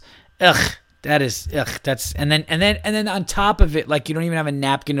lips. Ugh, that's, and then on top of it, like, you don't even have a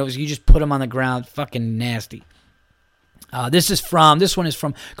napkin. You just put them on the ground. Fucking nasty. This one is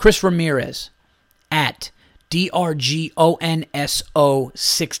from Chris Ramirez at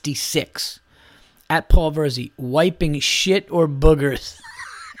DRGONSO66 at Paul Verzi, wiping shit or boogers.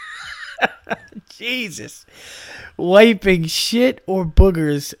 Jesus. Wiping shit or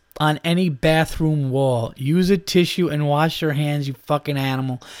boogers on any bathroom wall. Use a tissue and wash your hands, you fucking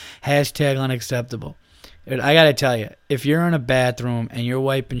animal. #unacceptable. Dude, I gotta tell you, if you're in a bathroom and you're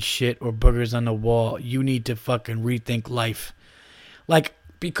wiping shit or boogers on the wall, you need to fucking rethink life. Like,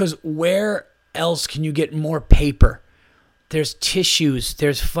 because where else can you get more paper? There's tissues,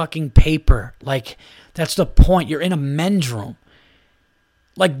 there's fucking paper. Like, that's the point. You're in a men's room.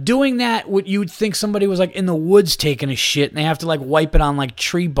 Like, doing that, what you would think somebody was, like, in the woods taking a shit and they have to, like, wipe it on, like,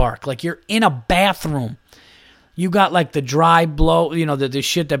 tree bark. Like, you're in a bathroom. You got, like, the dry blow, the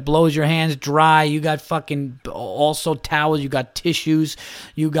shit that blows your hands dry. You got fucking also towels. You got tissues.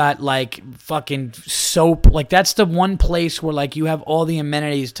 You got, like, fucking soap. Like, that's the one place where, like, you have all the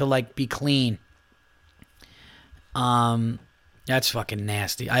amenities to, like, be clean. That's fucking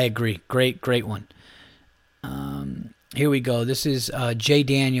nasty. I agree. Great one. Here we go. This is J.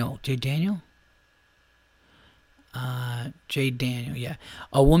 Daniel. J. Daniel? J. Daniel, yeah.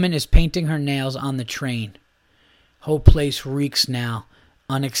 A woman is painting her nails on the train. Whole place reeks now.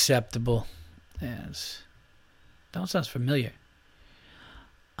 Unacceptable. Yes. That sounds familiar.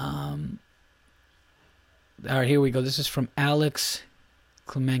 All right, here we go. This is from Alex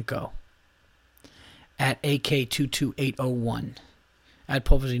Klemenko at AK22801. At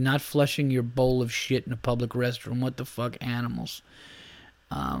Paul Verzi, not flushing your bowl of shit in a public restroom. What the fuck, animals?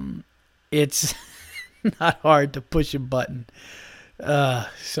 It's not hard to push a button.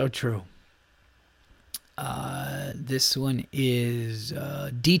 So true. This one is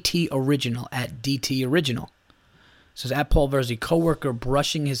DT Original at DT Original. It says at Paul Verzi, coworker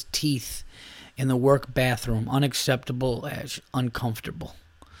brushing his teeth in the work bathroom. Unacceptable as uncomfortable.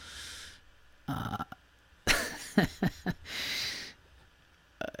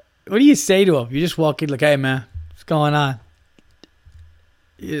 What do you say to him? You just walk in like, hey, man, what's going on?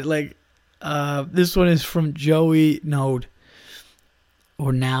 Like, this one is from Joey Node.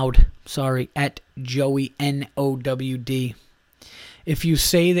 Or Nowd, sorry, at Joey Nowd. If you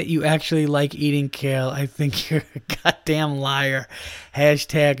say that you actually like eating kale, I think you're a goddamn liar.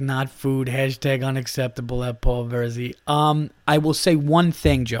 Hashtag not food. Hashtag unacceptable at Paul Verzi. I will say one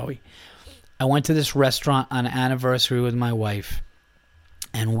thing, Joey. I went to this restaurant on an anniversary with my wife,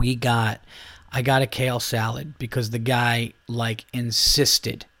 and I got a kale salad because the guy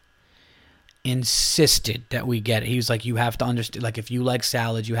insisted that we get it. He was like, you have to understand, like, if you like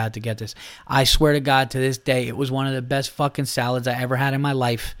salads, you have to get this. I swear to God, to this day, it was one of the best fucking salads I ever had in my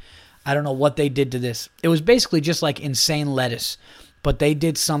life. I don't know what they did to this. It was basically just like insane lettuce, but they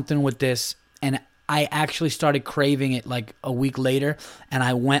did something with this, and I actually started craving it like a week later, and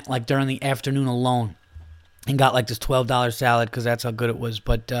I went like during the afternoon alone and got like this $12 salad because that's how good it was.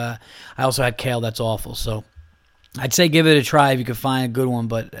 But I also had kale that's awful, so I'd say give it a try if you could find a good one,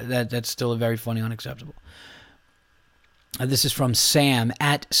 but that's still a very funny unacceptable. This is from Sam,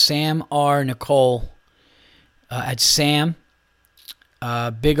 at Sam R. Nicole, at Sam,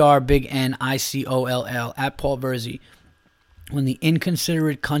 big R, big N, ICOLL, at Paul Verzi. When the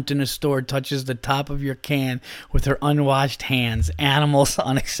inconsiderate cunt in a store touches the top of your can with her unwashed hands, animals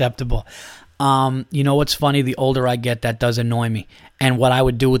unacceptable. You know what's funny? The older I get, that does annoy me. And what I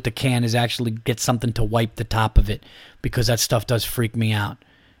would do with the can is actually get something to wipe the top of it, because that stuff does freak me out.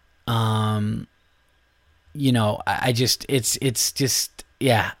 You know, I just, it's just,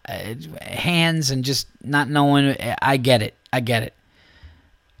 yeah, hands and just not knowing. I get it.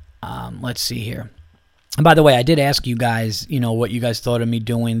 Let's see here. And by the way, I did ask you guys, you know, what you guys thought of me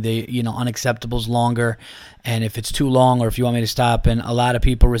doing the, you know, unacceptables longer, and if it's too long or if you want me to stop. And a lot of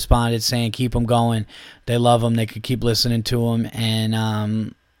people responded saying keep them going. They love them. They could keep listening to them.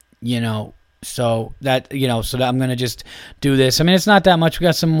 And, you know, so that, you know, so that I'm going to just do this. I mean, it's not that much. We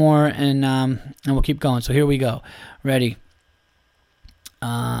got some more, and we'll keep going. So here we go. Ready?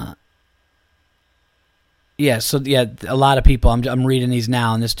 Yeah, so yeah, a lot of people, I'm reading these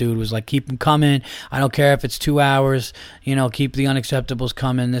now, and this dude was like, keep them coming. I don't care if it's 2 hours, you know, keep the unacceptables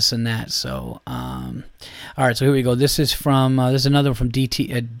coming, this and that. So, all right, so here we go. This is from, this is another one from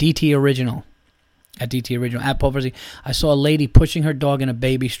DT Original, at DT Original, at Paul Verzi. I saw a lady pushing her dog in a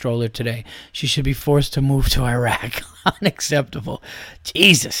baby stroller today. She should be forced to move to Iraq. Unacceptable.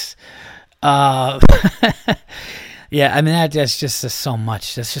 Jesus. Yeah, I mean, that's just so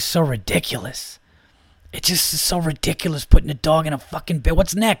much. That's just so ridiculous. It just is so ridiculous putting a dog in a fucking bed.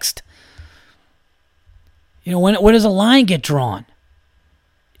 What's next? You know, when does a line get drawn?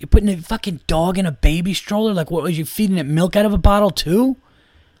 You're putting a fucking dog in a baby stroller? Like, what, was you feeding it milk out of a bottle too?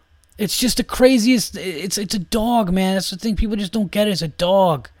 It's just the craziest. It's a dog, man. That's the thing. People just don't get it. It's a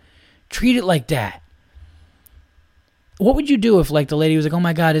dog. Treat it like that. What would you do if, like, the lady was like, oh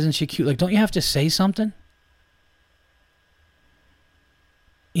my God, isn't she cute? Like, don't you have to say something?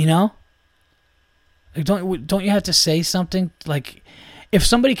 You know? Like, don't you have to say something? Like, if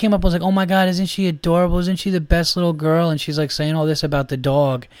somebody came up and was like, oh my God, isn't she adorable? Isn't she the best little girl? And she's like saying all this about the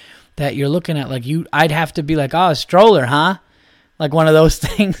dog that you're looking at, like, I'd have to be like, oh, a stroller, huh? Like one of those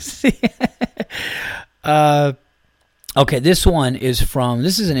things. Okay, this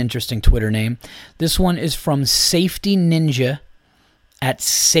is an interesting Twitter name. This one is from Safety Ninja, at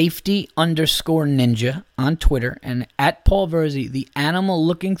safety_ninja on Twitter, and at Paul Verzi, the animal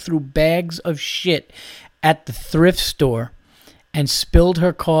looking through bags of shit at the thrift store and spilled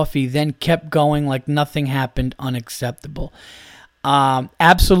her coffee, then kept going like nothing happened. Unacceptable.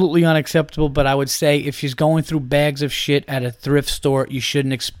 Absolutely unacceptable, but I would say if she's going through bags of shit at a thrift store, you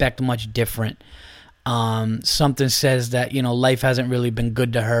shouldn't expect much different. Something says that, you know, life hasn't really been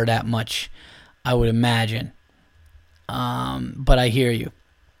good to her that much, I would imagine. But I hear you.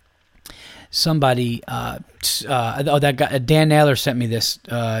 Somebody, that guy, Dan Naylor sent me this.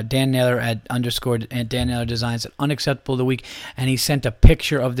 Dan Naylor at Dan Naylor Designs, at Unacceptable of the Week, and he sent a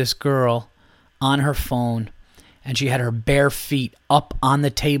picture of this girl on her phone, and she had her bare feet up on the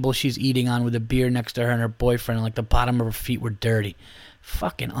table she's eating on with a beer next to her and her boyfriend, and like the bottom of her feet were dirty.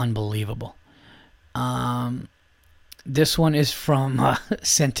 Fucking unbelievable. This one is from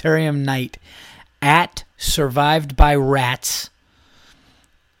Centurium Knight, at Survived by Rats,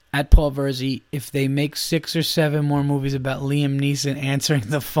 at Paul Verzi. If they make 6 or 7 more movies about Liam Neeson answering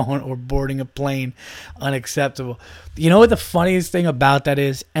the phone or boarding a plane, unacceptable. You know what the funniest thing about that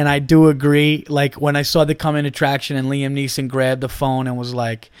is? And I do agree, like when I saw The Coming Attraction and Liam Neeson grabbed the phone and was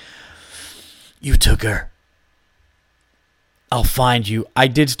like, you took her, I'll find you. I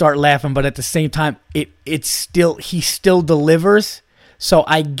did start laughing, but at the same time, he still delivers. So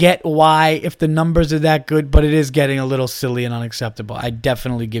I get why, if the numbers are that good, but it is getting a little silly and unacceptable. I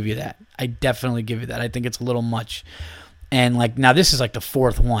definitely give you that. I think it's a little much. And like now this is like the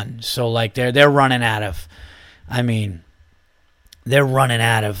 4th one. So like they're running out of, I mean, they're running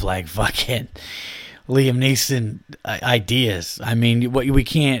out of like fucking Liam Neeson ideas. I mean, we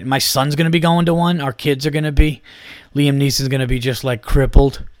can't. My son's gonna be going to one. Our kids are gonna be. Liam Neeson's gonna be just like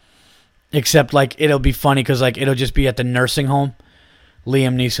crippled, except like it'll be funny because like it'll just be at the nursing home.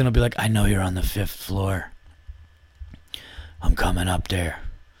 Liam Neeson will be like, "I know you're on the 5th floor. I'm coming up there."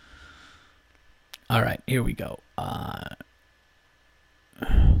 All right, here we go.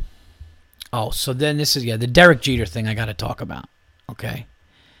 So then this is the Derek Jeter thing I got to talk about. Okay.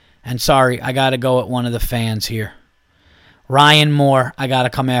 And sorry, I got to go at one of the fans here. Ryan Moore, I got to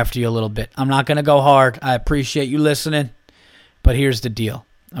come after you a little bit. I'm not going to go hard. I appreciate you listening, but here's the deal.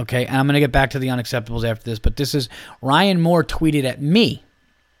 Okay, and I'm going to get back to the unacceptables after this, but this is Ryan Moore tweeted at me,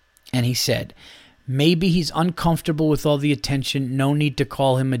 and he said, maybe he's uncomfortable with all the attention. No need to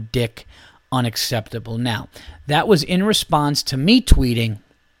call him a dick. Unacceptable. Now, that was in response to me tweeting,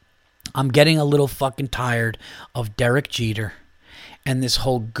 I'm getting a little fucking tired of Derek Jeter and this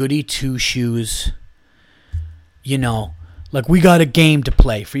whole goody two-shoes, like we got a game to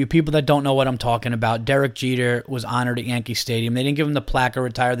play. For you people that don't know what I'm talking about, Derek Jeter was honored at Yankee Stadium. They didn't give him the plaque or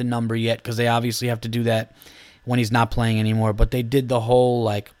retire the number yet because they obviously have to do that when he's not playing anymore. But they did the whole,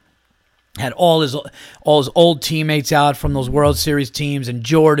 had all his old teammates out from those World Series teams, and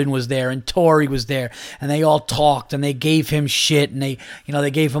Jordan was there, and Torrey was there, and they all talked, and they gave him shit, and they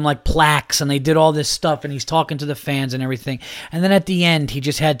gave him like plaques, and they did all this stuff, and he's talking to the fans and everything, and then at the end, he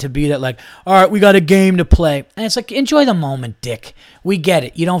just had to be that like, all right, we got a game to play, and it's like, enjoy the moment, dick. We get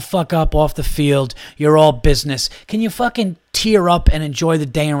it. You don't fuck up off the field. You're all business. Can you fucking tear up and enjoy the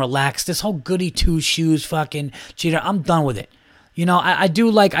day and relax? This whole goody two-shoes fucking cheater, I'm done with it. I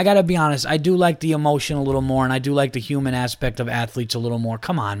do like, I got to be honest, I do like the emotion a little more, and I do like the human aspect of athletes a little more.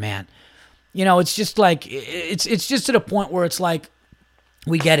 Come on, man. It's just like, it's just to the point where it's like,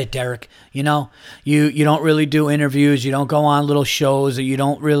 we get it, Derek. You don't really do interviews. You don't go on little shows. Or you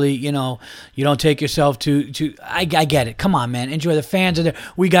don't really, you don't take yourself to. I get it. Come on, man. Enjoy. The fans are there.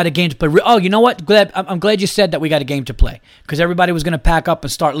 We got a game to play. Oh, you know what? I'm glad you said that we got a game to play, because everybody was going to pack up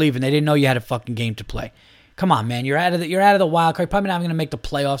and start leaving. They didn't know you had a fucking game to play. Come on, man. You're out of the wild card. You're probably not going to make the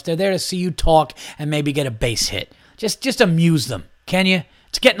playoffs. They're there to see you talk and maybe get a base hit. Just amuse them, can you?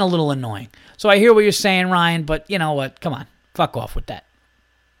 It's getting a little annoying. So I hear what you're saying, Ryan, but you know what? Come on. Fuck off with that.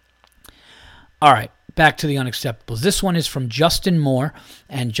 All right. Back to the unacceptables. This one is from Justin Moore,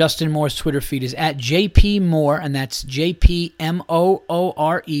 and Justin Moore's Twitter feed is at JP Moore, and that's JPMOORE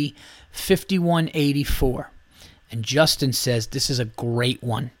 5184. And Justin says, this is a great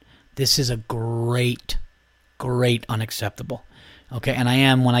one. This is a great unacceptable. Okay,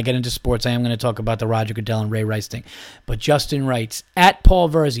 and when I get into sports, I am going to talk about the Roger Goodell and Ray Rice thing. But Justin writes, at Paul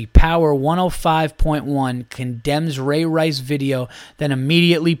Verzi, Power 105.1 condemns Ray Rice video, then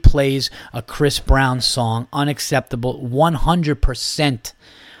immediately plays a Chris Brown song. Unacceptable, 100%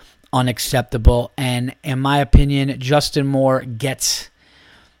 unacceptable. And in my opinion, Justin Moore gets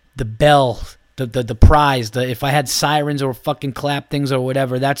the bell, the prize. If I had sirens or fucking clap things or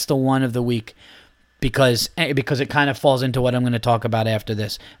whatever, that's the one of the week. Because it kind of falls into what I'm going to talk about after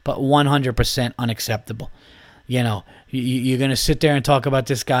this. But 100% unacceptable. You're going to sit there and talk about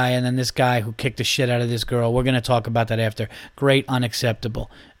this guy, and then this guy who kicked the shit out of this girl. We're going to talk about that after. Great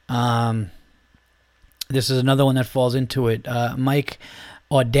unacceptable. This is another one that falls into it. Mike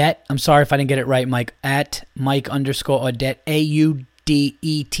Audette. I'm sorry if I didn't get it right, Mike. At Mike_Audette.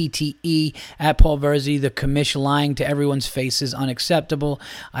 AUDETTE. At Paul Verzi. The commish lying to everyone's face is unacceptable.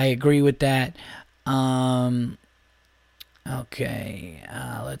 I agree with that. Okay,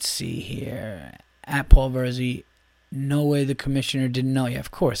 let's see here. At Paul Verzi, no way the commissioner didn't know. Yeah,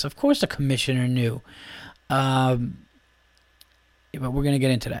 of course the commissioner knew. But we're going to get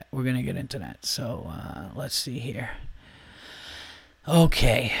into that. So, let's see here.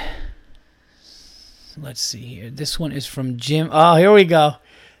 Okay. Let's see here. This one is from Jim. Oh, here we go,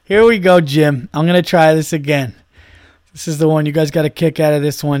 Jim. I'm going to try this again. This is the one. You guys got a kick out of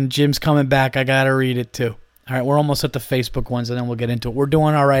this one. Jim's coming back. I got to read it too. All right, we're almost at the Facebook ones, and then we'll get into it. We're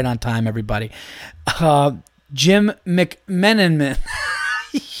doing all right on time, everybody. Jim McMenamin.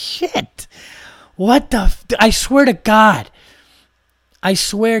 Shit. What the... I swear to God.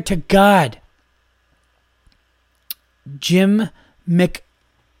 Jim McMenamin.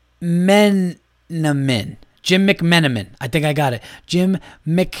 I think I got it. Jim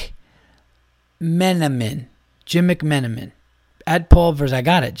McMenamin. At Paul Verzi. I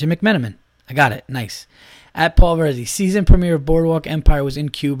got it. Jim McMenamin. I got it. Nice. At Paul Verzi. Season premiere of Boardwalk Empire was in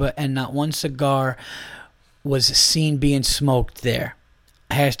Cuba, and not one cigar was seen being smoked there.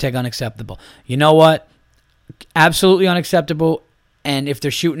 Hashtag unacceptable. You know what? Absolutely unacceptable. And if they're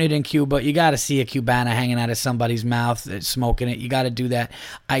shooting it in Cuba, you got to see a Cubana hanging out of somebody's mouth, smoking it. You got to do that.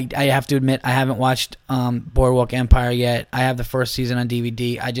 I have to admit, I haven't watched Boardwalk Empire yet. I have the first season on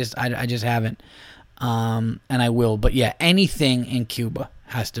DVD. I just haven't, and I will. But yeah, anything in Cuba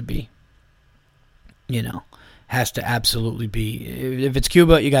has to be, has to absolutely be. If it's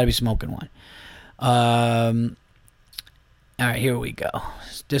Cuba, you got to be smoking one. All right, here we go.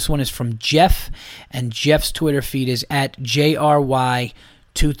 This one is from Jeff, and Jeff's Twitter feed is at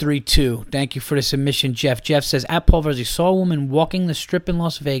JRY232. Thank you for the submission, Jeff. Jeff says, at Paul Verzi, saw a woman walking the strip in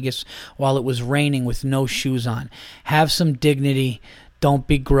Las Vegas while it was raining with no shoes on. Have some dignity. Don't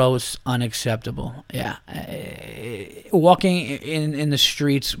be gross. Unacceptable. Yeah. Walking in the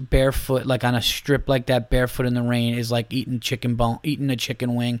streets barefoot, like on a strip like that, barefoot in the rain, is like eating a chicken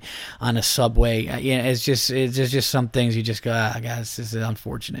wing on a subway. It's just some things you just go, guys, this is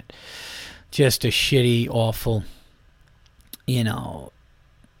unfortunate. Just a shitty, awful, I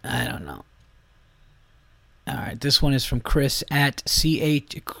don't know. All right, this one is from Chris at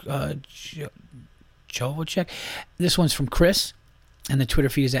Chovacek. This one's from Chris. And the Twitter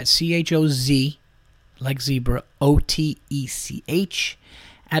feed is at CHOZ, like zebra, OTECH,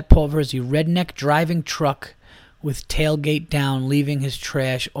 at Paul Verzi, redneck driving truck with tailgate down, leaving his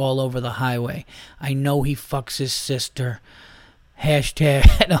trash all over the highway. I know he fucks his sister.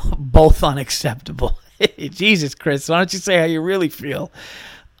 Hashtag, both unacceptable. Jesus, Chris, why don't you say how you really feel?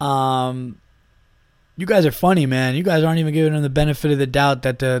 You guys are funny, man. You guys aren't even giving him the benefit of the doubt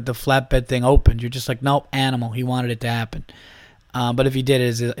that the flatbed thing opened. You're just like, nope, animal. He wanted it to happen. But if he did,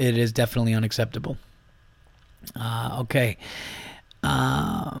 it is definitely unacceptable. Okay.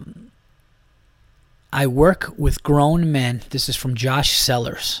 I work with grown men. This is from Josh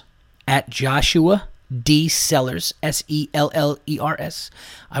Sellers. At Joshua D. Sellers, Sellers.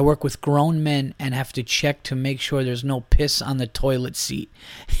 I work with grown men and have to check to make sure there's no piss on the toilet seat.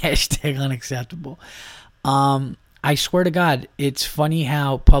 Hashtag unacceptable. I swear to God, it's funny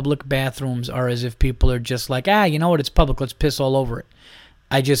how public bathrooms are as if people are just like, you know what, it's public, let's piss all over it.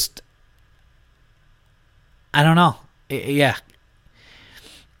 I don't know. Yeah.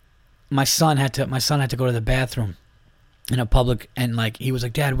 My son had to go to the bathroom in a public, and like he was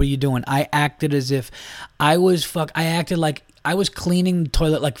like, Dad, what are you doing? I acted as if I acted like I was cleaning the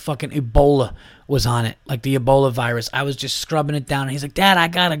toilet like fucking Ebola was on it, like the Ebola virus. I was just scrubbing it down, and he's like, Dad, I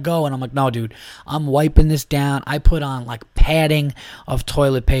gotta go. And I'm like, no, dude, I'm wiping this down. I put on like padding of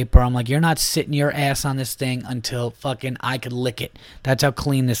toilet paper. I'm like, you're not sitting your ass on this thing until fucking I could lick it. That's how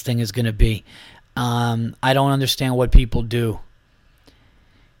clean this thing is gonna be. I don't understand what people do.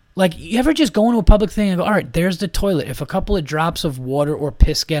 Like, you ever just go into a public thing and go, all right, there's the toilet. If a couple of drops of water or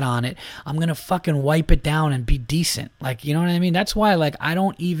piss get on it, I'm going to fucking wipe it down and be decent. Like, you know what I mean? That's why, like,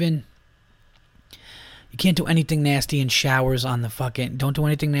 you can't do anything nasty in showers don't do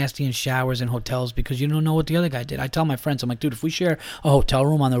anything nasty in showers in hotels because you don't know what the other guy did. I tell my friends, I'm like, dude, if we share a hotel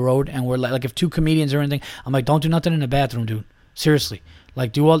room on the road and we're like if two comedians or anything, I'm like, don't do nothing in the bathroom, dude. Seriously.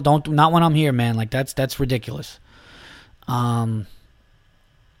 Like, not when I'm here, man. Like, that's ridiculous.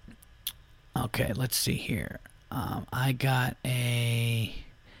 Okay, let's see here. I got a...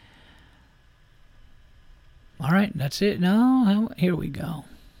 All right, that's it. No, here we go.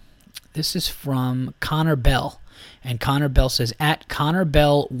 This is from Connor Bell. And Connor Bell says, at Connor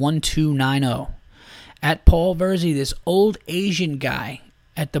Bell 1290. At Paul Verzi, this old Asian guy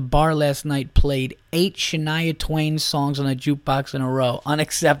at the bar last night played 8 Shania Twain songs on a jukebox in a row.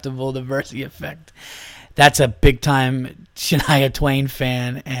 Unacceptable, the Verzi effect. That's a big-time Shania Twain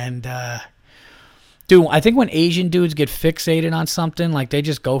fan, and... Dude, I think when Asian dudes get fixated on something, like, they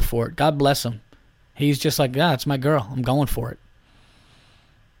just go for it. God bless him. He's just like, it's my girl. I'm going for it.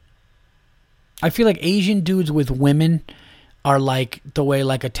 I feel like Asian dudes with women are like the way,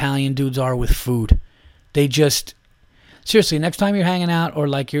 like, Italian dudes are with food. They just... Seriously, next time you're hanging out or,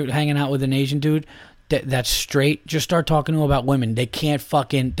 like, you're hanging out with an Asian dude that's straight, just start talking to him about women. They can't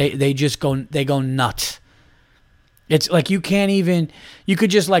fucking... They just go... They go nuts. It's like you can't even... You could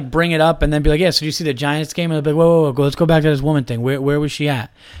just like bring it up and then be like, yeah, so do you see the Giants game? And they'll be like, whoa, let's go back to this woman thing. Where was she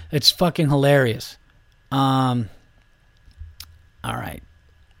at? It's fucking hilarious. All right.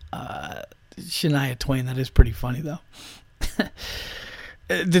 Shania Twain, that is pretty funny though.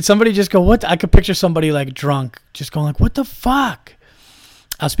 Did somebody just go, what? I could picture somebody like drunk just going like, what the fuck?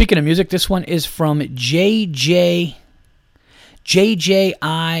 Speaking of music, this one is from JJI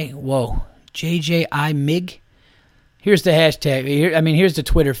Mig. Here's the hashtag. Here's the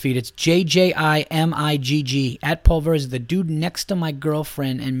Twitter feed. It's JJIMIGG. At Paul Verzi, the dude next to my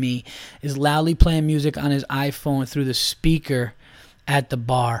girlfriend and me is loudly playing music on his iPhone through the speaker at the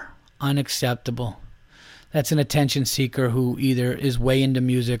bar. Unacceptable. That's an attention seeker who either is way into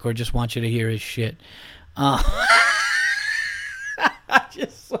music or just wants you to hear his shit. I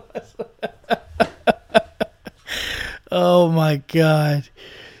just saw oh my God.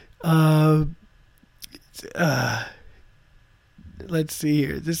 Let's see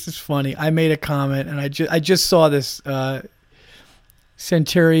here. This is funny. I made a comment and I just saw this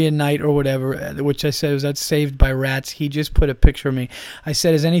Centurion Knight or whatever, which I said was that Saved by Rats. He just put a picture of me. I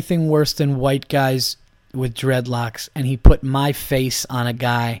said, is anything worse than white guys with dreadlocks? And he put my face on a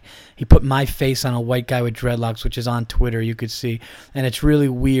guy. He put my face on a white guy with dreadlocks, which is on Twitter, you could see. And it's really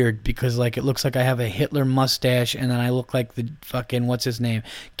weird because like it looks like I have a Hitler mustache and then I look like the fucking, what's his name?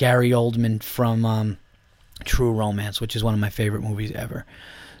 Gary Oldman from True Romance, which is one of my favorite movies ever.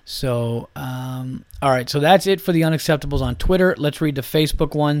 So, all right. So that's it for the Unacceptables on Twitter. Let's read the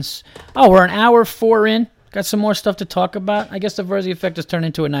Facebook ones. Oh, we're an hour 4 in. Got some more stuff to talk about. I guess the Verzi Effect has turned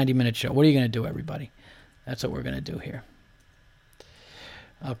into a 90-minute show. What are you going to do, everybody? That's what we're going to do here.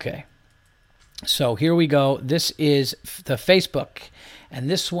 Okay. So here we go. This is the Facebook. And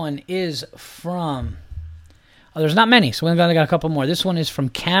this one is from... Oh, there's not many, so we've got a couple more. This one is from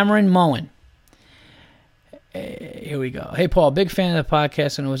Cameron Moen. Here we go. Hey, Paul, big fan of the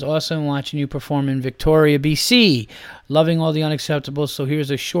podcast, and it was awesome watching you perform in Victoria, BC. Loving all the Unacceptables, so here's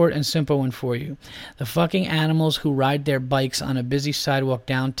a short and simple one for you. The fucking animals who ride their bikes on a busy sidewalk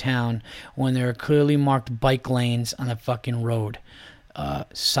downtown when there are clearly marked bike lanes on a fucking road.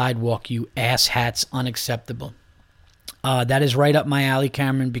 Sidewalk, you asshats, unacceptable. That is right up my alley,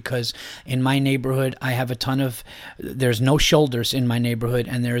 Cameron, because in my neighborhood, I have a ton of, there's no shoulders in my neighborhood,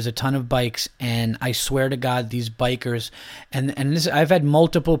 and there is a ton of bikes, and I swear to God, these bikers, and this, I've had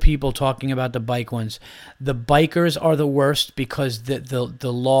multiple people talking about the bike ones. The bikers are the worst because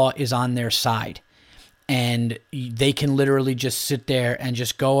the law is on their side, and they can literally just sit there and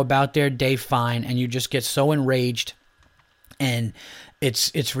just go about their day fine, and you just get so enraged, and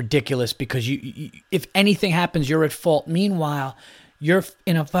it's ridiculous because you if anything happens, you're at fault. Meanwhile, you're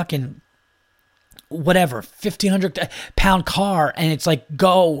in a fucking whatever 1,500-pound car, and it's like,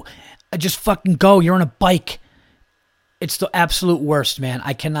 go, just fucking go. You're on a bike. It's the absolute worst, man.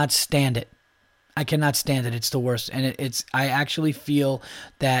 I cannot stand it. I cannot stand it. It's the worst, and it's. I actually feel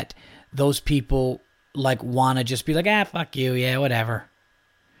that those people like want to just be like, fuck you, yeah, whatever.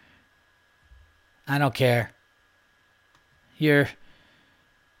 I don't care. You're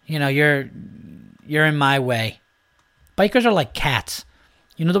in my way. Bikers are like cats.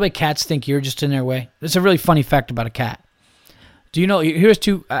 You know the way cats think you're just in their way? There's a really funny fact about a cat. Do you know, here's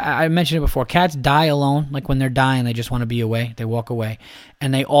two, I mentioned it before. Cats die alone. Like when they're dying, they just want to be away. They walk away.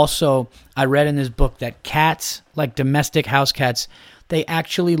 And they also, I read in this book that cats, like domestic house cats, they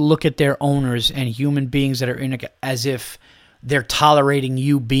actually look at their owners and human beings that are in it as if they're tolerating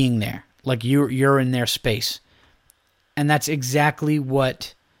you being there. Like you're in their space. And that's exactly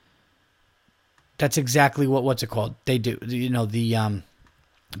what what's it called? They do. You know, the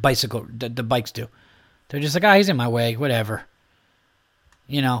bicycle, the bikes do. They're just like, he's in my way, whatever.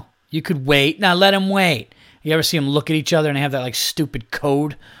 You know, you could wait. Now let him wait. You ever see them look at each other and they have that like stupid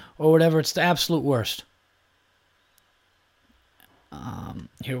code or whatever? It's the absolute worst.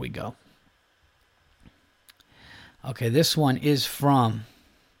 Here we go. Okay, this one is from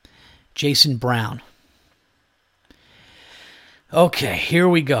Jason Brown. Okay, here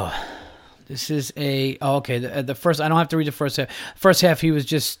we go. This is the first, I don't have to read the first half. First half, he was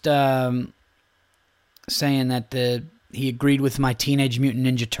just saying that he agreed with my Teenage Mutant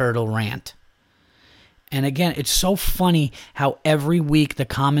Ninja Turtle rant. And again, it's so funny how every week the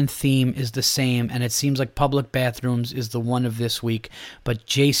common theme is the same, and it seems like public bathrooms is the one of this week. But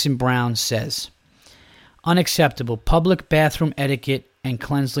Jason Brown says, unacceptable public bathroom etiquette and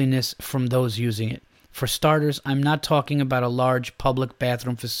cleanliness from those using it. For starters, I'm not talking about a large public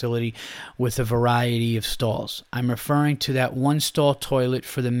bathroom facility with a variety of stalls. I'm referring to that one-stall toilet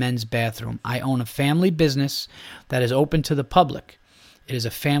for the men's bathroom. I own a family business that is open to the public. It is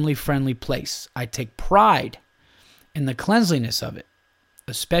a family-friendly place. I take pride in the cleanliness of it,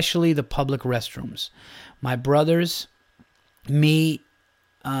 especially the public restrooms. My brothers, me,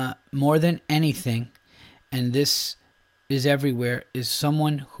 more than anything, and this is everywhere, is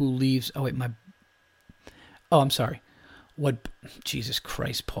someone who leaves... I'm sorry. What? Jesus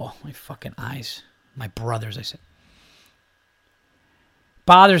Christ, Paul. My fucking eyes. My brothers, I said.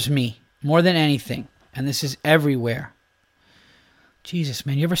 Bothers me more than anything. And this is everywhere. Jesus,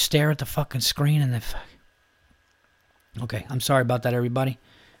 man. You ever stare at the fucking screen and Okay, I'm sorry about that, everybody.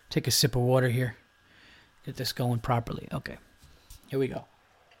 Take a sip of water here. Get this going properly. Okay. Here we go.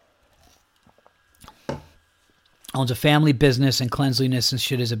 owns a family business, and cleanliness and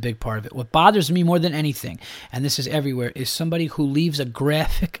shit is a big part of it. What bothers me more than anything, and this is everywhere, is somebody who leaves a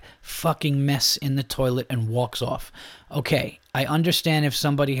graphic fucking mess in the toilet and walks off. Okay, I understand if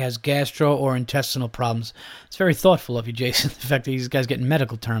somebody has gastro or intestinal problems. It's very thoughtful of you, Jason, the fact that these guys getting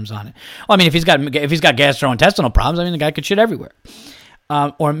medical terms on it. Well, I mean, if he's got gastrointestinal problems, I mean, the guy could shit everywhere.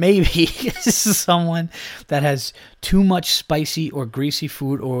 Or maybe this is someone that has too much spicy or greasy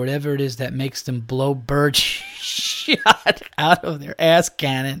food or whatever it is that makes them blow bird shot out of their ass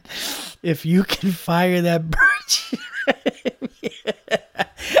cannon. If you can fire that bird shot.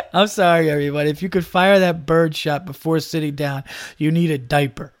 I'm sorry, everybody. If you could fire that bird shot before sitting down, you need a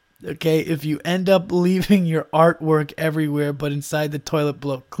diaper. Okay, if you end up leaving your artwork everywhere but inside the toilet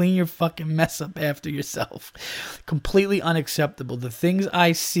blow, clean your fucking mess up after yourself. Completely unacceptable. The things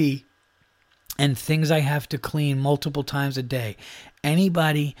I see and things I have to clean multiple times a day.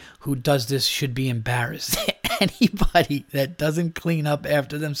 Anybody who does this should be embarrassed. Anybody that doesn't clean up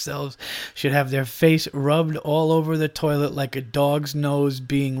after themselves should have their face rubbed all over the toilet like a dog's nose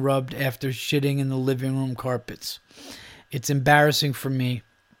being rubbed after shitting in the living room carpets. It's embarrassing for me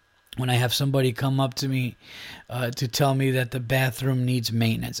when I have somebody come up to me to tell me that the bathroom needs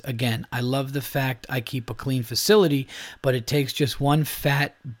maintenance. Again, I love the fact I keep a clean facility, but it takes just one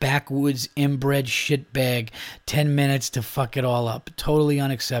fat, backwoods, inbred shitbag 10 minutes to fuck it all up. Totally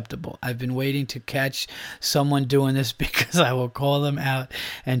unacceptable. I've been waiting to catch someone doing this because I will call them out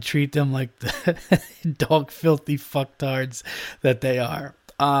and treat them like the dog filthy fucktards that they are.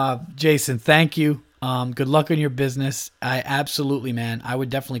 Jason, thank you. Good luck in your business. Absolutely, man. I would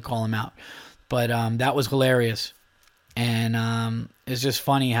definitely call him out. But that was hilarious. And it's just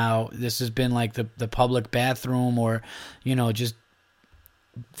funny how this has been like the public bathroom or, just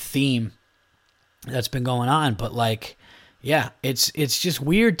theme that's been going on. But like, yeah, it's just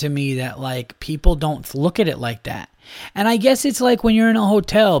weird to me that like people don't look at it like that. And I guess it's like when you're in a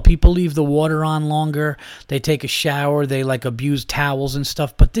hotel, people leave the water on longer. They take a shower. They like abuse towels and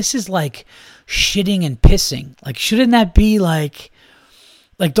stuff. But this is like shitting and pissing. Like, shouldn't that be like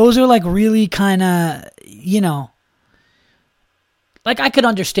those are like really kind of, like I could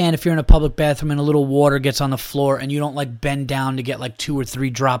understand if you're in a public bathroom and a little water gets on the floor and you don't like bend down to get like 2 or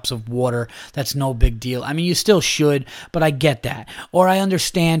 3 drops of water. That's no big deal. I mean, you still should, but I get that. Or I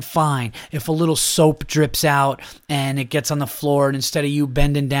understand, fine, if a little soap drips out and it gets on the floor and instead of you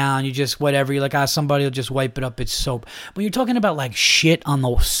bending down, you just whatever, you're like, somebody will just wipe it up, it's soap. But you're talking about like shit on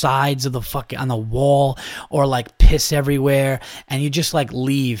the sides of the fucking, on the wall or like piss everywhere and you just like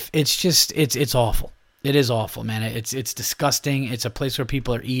leave. It's just, it's awful. It is awful, man. It's disgusting. It's a place where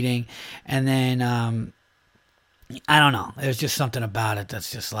people are eating. And then, I don't know. There's just something about it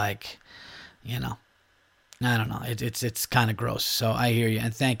that's just like, I don't know. It's kind of gross. So I hear you.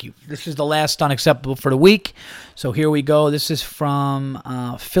 And thank you. This is the last unacceptable for the week. So here we go. This is from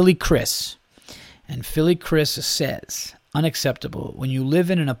Philly Chris. And Philly Chris says, unacceptable. When you live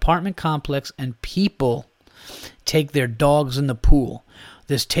in an apartment complex and people take their dogs in the pool.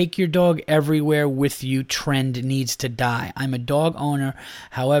 This take your dog everywhere with you trend needs to die. I'm a dog owner.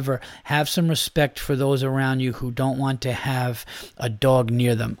 However, have some respect for those around you who don't want to have a dog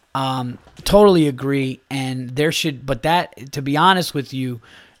near them. Totally agree. And there should, but that, to be honest with you,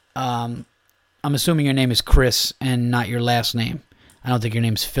 I'm assuming your name is Chris and not your last name. I don't think your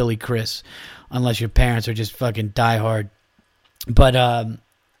name's Philly Chris, unless your parents are just fucking diehard. But,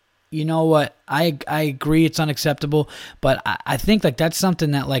 you know what? I agree it's unacceptable, but I think like that's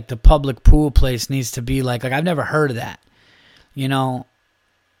something that like the public pool place needs to be like I've never heard of that. I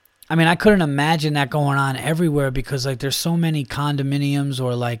mean, I couldn't imagine that going on everywhere because like there's so many condominiums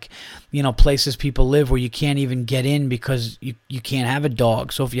or like, places people live where you can't even get in because you can't have a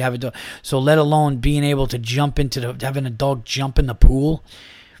dog. So if you have a dog, so let alone being able to jump into having a dog jump in the pool.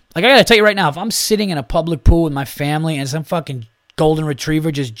 Like I gotta tell you right now, if I'm sitting in a public pool with my family and some fucking golden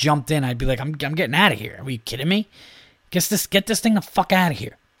retriever just jumped in, I'd be like, I'm getting out of here. Are you kidding me? Get this thing the fuck out of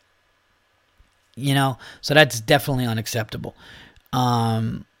here. So that's definitely unacceptable. Plus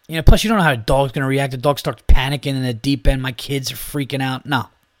you don't know how a dog's going to react. The dog starts panicking in the deep end. My kids are freaking out. No,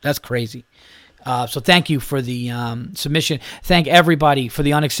 that's crazy. So thank you for the submission. Thank everybody for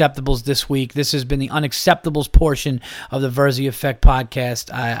the unacceptables this week. This has been the unacceptables portion of the Verzi Effect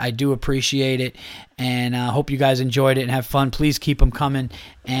podcast. I do appreciate it, and I hope you guys enjoyed it and have fun. Please keep them coming,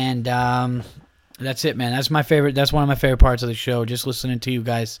 and that's it, man. That's my favorite. That's one of my favorite parts of the show, just listening to you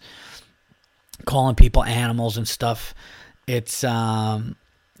guys calling people animals and stuff. It's, and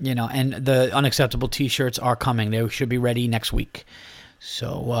the unacceptable t-shirts are coming. They should be ready next week.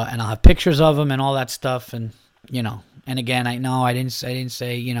 So, and I'll have pictures of them and all that stuff. And, and again, I didn't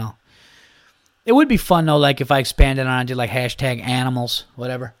say, It would be fun, though, like if I expanded on it, did like hashtag animals,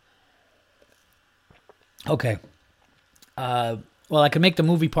 whatever. Okay. Well, I could make the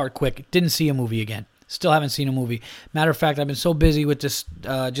movie part quick. Didn't see a movie again. Still haven't seen a movie. Matter of fact, I've been so busy with this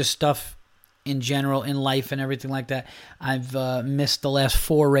just stuff in general, in life and everything like that, I've missed the last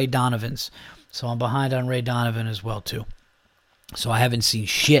 4 Ray Donovans. So I'm behind on Ray Donovan as well, too. So I haven't seen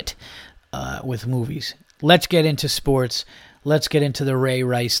shit with movies. Let's get into sports. Let's get into the Ray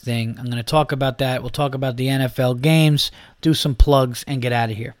Rice thing. I'm going to talk about that. We'll talk about the NFL games, do some plugs, and get out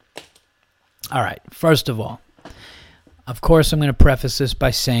of here. All right. First of all, of course, I'm going to preface this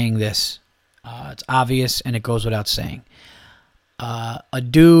by saying this. It's obvious, and it goes without saying. A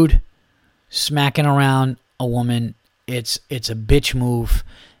dude smacking around a woman, it's a bitch move.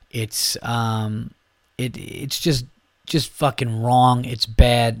 It's just fucking wrong. It's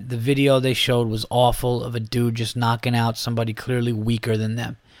bad. The video they showed was awful of a dude just knocking out somebody clearly weaker than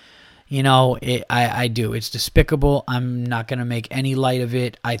them. You know, I do. It's despicable. I'm not going to make any light of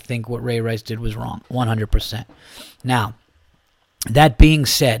it. I think what Ray Rice did was wrong, 100%. Now, that being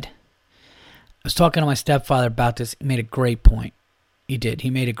said, I was talking to my stepfather about this. He made a great point. He did. He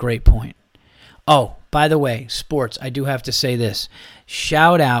made a great point. Oh, by the way, sports, I do have to say this.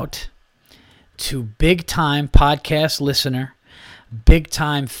 Shout out to big-time podcast listener,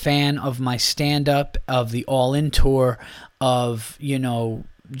 big-time fan of my stand-up, of the All In tour, of, you know,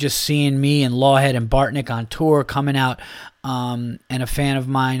 just seeing me and Lawhead and Bartnick on tour coming out, and a fan of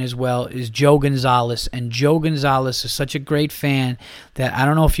mine as well is Joe Gonzalez. And Joe Gonzalez is such a great fan that I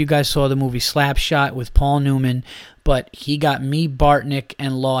don't know if you guys saw the movie Slapshot with Paul Newman, but he got me, Bartnick,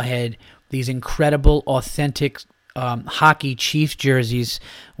 and Lawhead these incredible, authentic hockey Chiefs jerseys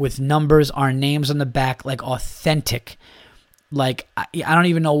with numbers, our names on the back, like authentic. Like, I don't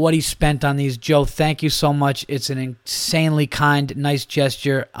even know what he spent on these. Joe, thank you so much. It's an insanely kind, nice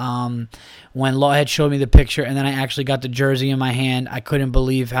gesture. When Lawhead showed me the picture and then I actually got the jersey in my hand, I couldn't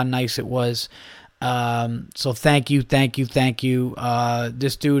believe how nice it was. So thank you.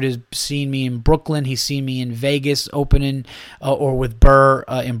 This dude has seen me in Brooklyn. He's seen me in Vegas opening or with Burr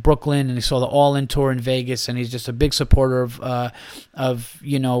in Brooklyn, and he saw the All In tour in Vegas, and he's just a big supporter of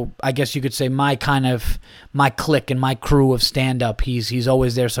you know, I guess you could say my clique and my crew of stand-up. He's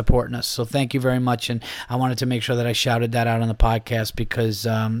always there supporting us. So thank you very much, and I wanted to make sure that I shouted that out on the podcast because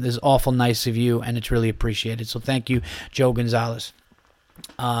this is awful nice of you, and it's really appreciated. So thank you, Joe Gonzalez.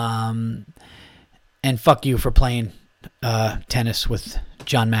 And fuck you for playing tennis with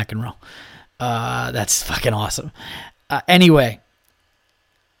John McEnroe. That's fucking awesome. Anyway,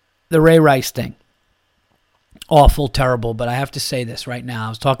 the Ray Rice thing. Awful, terrible, but I have to say this right now. I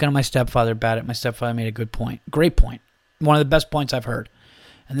was talking to my stepfather about it. My stepfather made a good point. Great point. One of the best points I've heard.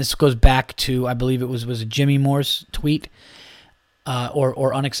 And this goes back to, I believe it was a Jimmy Moore's tweet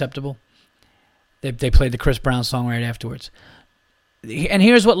or Unacceptable. They played the Chris Brown song right afterwards. And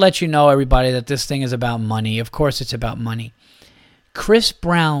here's what lets you know, everybody, that this thing is about money. Of course it's about money. Chris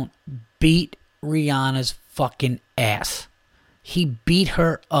Brown beat Rihanna's fucking ass. He beat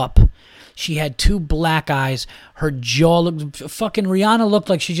her up. She had 2 black eyes. Her jaw looked... Fucking Rihanna looked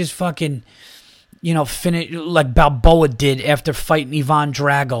like she just fucking... You know, finished like Balboa did after fighting Ivan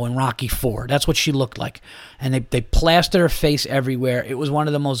Drago in Rocky IV. That's what she looked like. And they plastered her face everywhere. It was one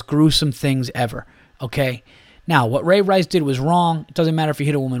of the most gruesome things ever. Okay? Now, what Ray Rice did was wrong. It doesn't matter if you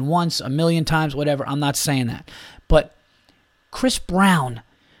hit a woman once, a million times, whatever. I'm not saying that. But Chris Brown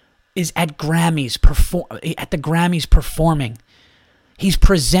is at the Grammys performing. He's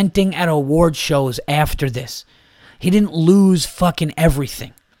presenting at award shows after this. He didn't lose fucking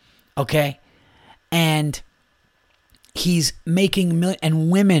everything. Okay? And he's making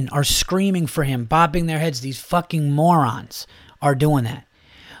and women are screaming for him, bobbing their heads. These fucking morons are doing that.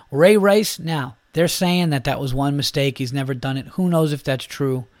 Ray Rice, now, they're saying that was one mistake. He's never done it. Who knows if that's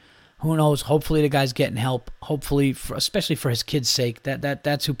true? Who knows? Hopefully the guy's getting help. Hopefully, especially for his kids' sake.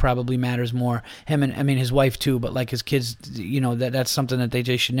 That's who probably matters more. Him and, I mean, his wife too, but like his kids, you know, that's something that they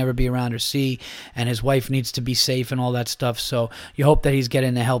just should never be around or see. And his wife needs to be safe and all that stuff. So you hope that he's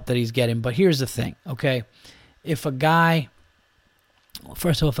getting the help that he's getting. But here's the thing, okay?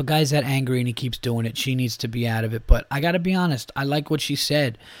 First of all, if a guy's that angry and he keeps doing it, she needs to be out of it. But I got to be honest, I like what she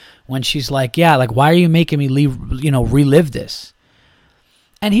said when she's like, yeah, like, why are you making me relive this?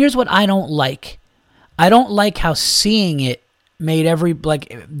 And here's what I don't like. I don't like how seeing it made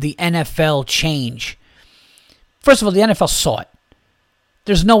the NFL change. First of all, the NFL saw it.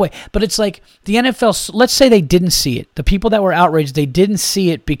 There's no way. But it's like the NFL, let's say they didn't see it. The people that were outraged, they didn't see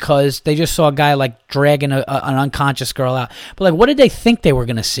it because they just saw a guy like dragging an unconscious girl out. But like, what did they think they were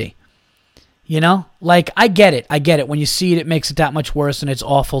going to see? You know, like, I get it. When you see it, it makes it that much worse, and it's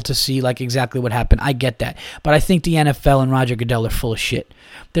awful to see, like, exactly what happened. I get that. But I think the NFL and Roger Goodell are full of shit.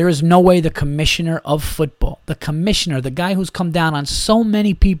 There is no way the commissioner of football, the commissioner, the guy who's come down on so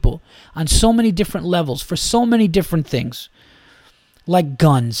many people, on so many different levels, for so many different things, like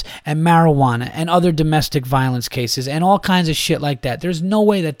guns and marijuana and other domestic violence cases and all kinds of shit like that. There's no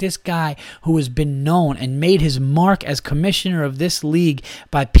way that this guy who has been known and made his mark as commissioner of this league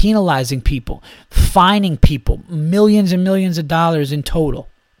by penalizing people, fining people, millions and millions of dollars in total.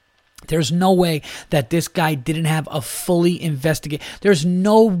 There's no way that this guy didn't have a fully investigate. There's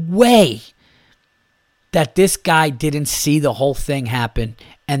no way that this guy didn't see the whole thing happen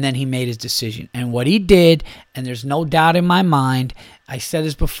and then he made his decision. And what he did, and there's no doubt in my mind, I said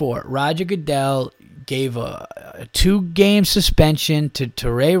this before, Roger Goodell gave a 2-game suspension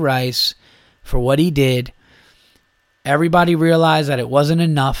to Ray Rice for what he did. Everybody realized that it wasn't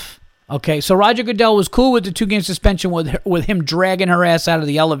enough. Okay, so Roger Goodell was cool with the 2-game suspension with him dragging her ass out of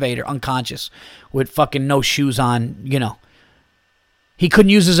the elevator unconscious with fucking no shoes on, you know. He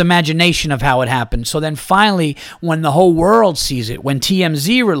couldn't use his imagination of how it happened. So then finally, when the whole world sees it, when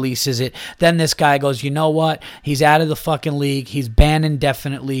TMZ releases it, then this guy goes, you know what? He's out of the fucking league. He's banned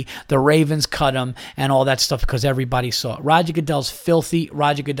indefinitely. The Ravens cut him and all that stuff because everybody saw it. Roger Goodell's filthy.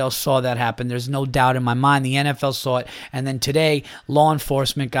 Roger Goodell saw that happen. There's no doubt in my mind. The NFL saw it. And then today, law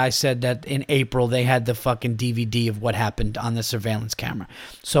enforcement guy said that in April, they had the fucking DVD of what happened on the surveillance camera.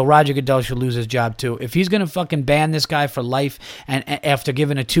 So Roger Goodell should lose his job too. If he's going to fucking ban this guy for life and after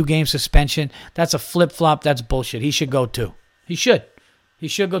giving a 2-game suspension, that's a flip-flop. That's bullshit. He should go too. He should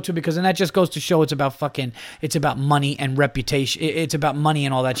go too, because then that just goes to show it's about money and reputation. It's about money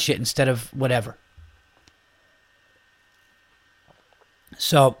and all that shit instead of whatever.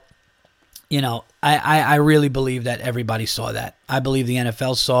 So, you know, I really believe that everybody saw that. I believe the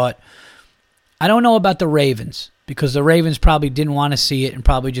NFL saw it. I don't know about the Ravens, because the Ravens probably didn't want to see it and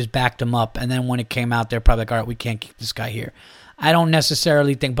probably just backed them up. And then when it came out, they're probably like, all right, we can't keep this guy here. I don't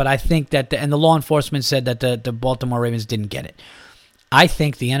necessarily think, but I think that, and the law enforcement said that the Baltimore Ravens didn't get it. I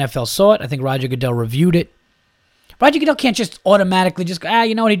think the NFL saw it. I think Roger Goodell reviewed it. Roger Goodell can't just automatically just go,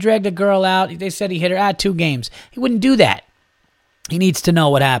 you know what, he dragged a girl out. They said he hit her, 2 games. He wouldn't do that. He needs to know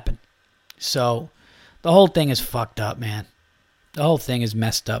what happened. So the whole thing is fucked up, man. The whole thing is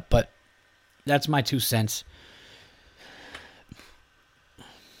messed up, but that's my 2 cents.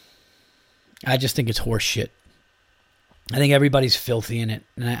 I just think it's horse shit. I think everybody's filthy in it,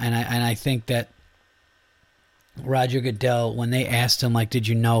 and I think that Roger Goodell, when they asked him, like, did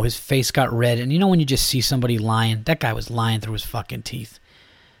you know, his face got red, and you know when you just see somebody lying? That guy was lying through his fucking teeth.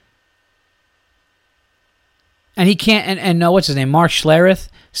 And he can't, and no, what's his name? Mark Schlereth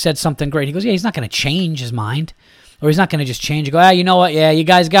said something great. He goes, yeah, he's not going to change his mind, or he's not going to just change and go, you know what, yeah, you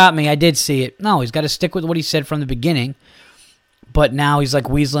guys got me, I did see it. No, he's got to stick with what he said from the beginning. But now he's like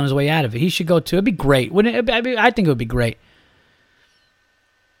weaseling his way out of it. He should go too. It'd be great. Wouldn't it? I think it would be great.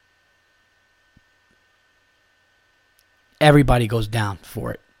 Everybody goes down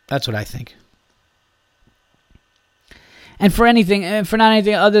for it. That's what I think. And for not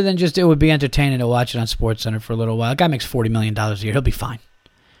anything other than just it would be entertaining to watch it on SportsCenter for a little while. The guy makes $40 million a year. He'll be fine.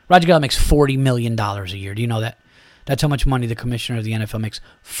 Roger Goodell makes $40 million a year. Do you know that? That's how much money the commissioner of the NFL makes.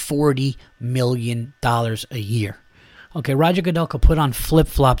 $40 million a year. Okay, Roger Goodell could put on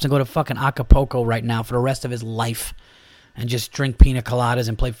flip-flops and go to fucking Acapulco right now for the rest of his life and just drink pina coladas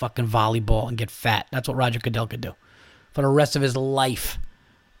and play fucking volleyball and get fat. That's what Roger Goodell could do for the rest of his life.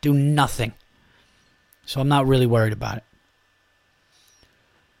 Do nothing. So I'm not really worried about it.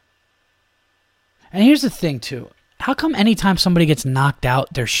 And here's the thing, too. How come anytime somebody gets knocked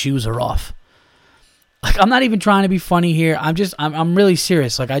out, their shoes are off? Like, I'm not even trying to be funny here. I'm really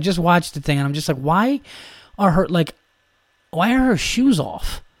serious. Like, I just watched the thing and I'm just like, why are her shoes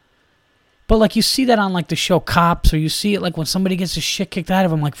off? But like you see that on like the show Cops, or you see it like when somebody gets the shit kicked out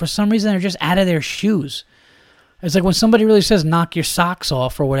of them, like for some reason they're just out of their shoes. It's like when somebody really says knock your socks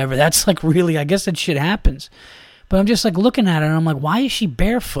off or whatever, that's like really, I guess that shit happens. But I'm just like looking at her and I'm like, why is she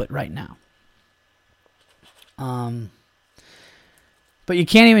barefoot right now? But you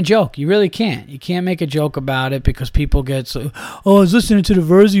can't even joke. You really can't. You can't make a joke about it because people get so, I was listening to the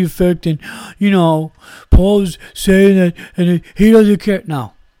Verzi Effect and, you know, Paul's saying that and he doesn't care.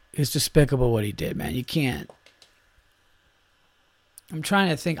 No, it's despicable what he did, man. You can't. I'm trying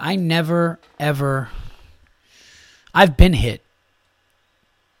to think. I never, ever, I've been hit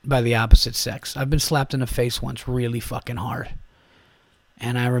by the opposite sex. I've been slapped in the face once really fucking hard.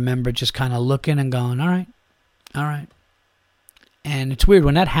 And I remember just kind of looking and going, all right. And it's weird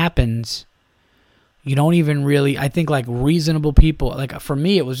when that happens, You don't even really, I think like reasonable people, like for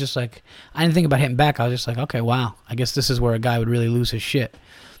me, it was just like, I didn't think about hitting back. I was just like, okay, wow, I guess this is where a guy would really lose his shit.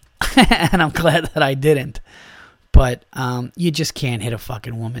 And I'm glad that I didn't. But you just can't hit a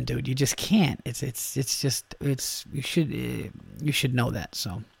fucking woman, dude. You just can't. It's just, you should know that.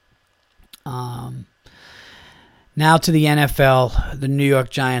 So, now to the NFL. The New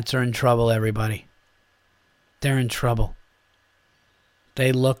York Giants are in trouble, everybody. They're in trouble.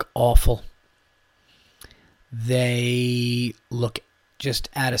 They look awful. They look just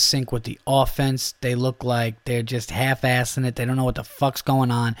out of sync with the offense. They look like they're just half-assing it. They don't know what the fuck's going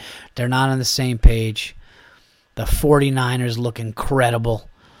on. They're not on the same page. The 49ers look incredible.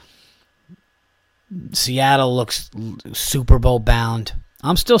 Seattle looks Super Bowl bound.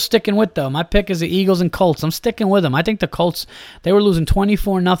 I'm still sticking with them. My pick is the Eagles and Colts. I'm sticking with them. I think the Colts, they were losing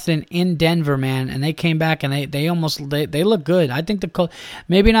 24-0 in Denver, man, and they came back and they look good. I think the Colts,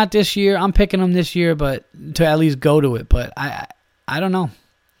 maybe not this year. I'm picking them this year, but to at least go to it. But I don't know.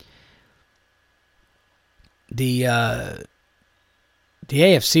 The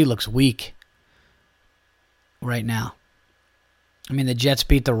AFC looks weak right now. I mean, the Jets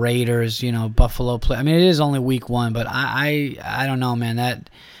beat the Raiders, Buffalo play. I mean, it is only week 1, but I don't know, man. That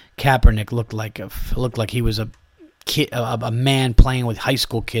Kaepernick looked like he was a kid, a man playing with high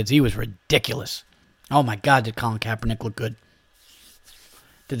school kids. He was ridiculous. Oh my God, did Colin Kaepernick look good?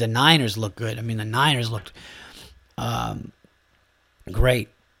 Did the Niners look good? I mean, the Niners looked great.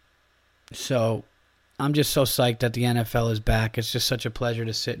 So I'm just so psyched that the NFL is back. It's just such a pleasure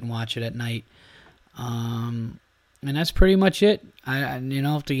to sit and watch it at night. And that's pretty much it.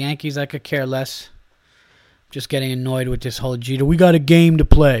 If the Yankees, I could care less. Just getting annoyed with this whole Jeter. We got a game to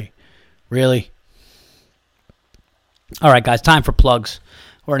play. Really? All right, guys, time for plugs.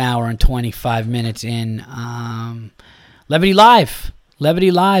 We're an hour and 25 minutes in. Levity Live. Levity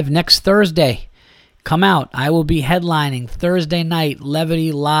Live next Thursday. Come out. I will be headlining Thursday night.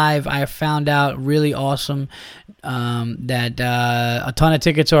 Levity Live. I found out really awesome that a ton of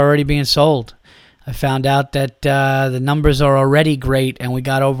tickets are already being sold. I found out that the numbers are already great, and we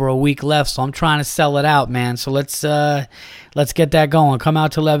got over a week left, so I'm trying to sell it out, man. So let's get that going. Come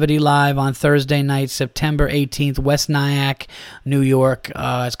out to Levity Live on Thursday night, September 18th, West Nyack, New York.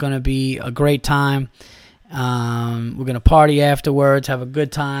 It's going to be a great time. We're going to party afterwards, have a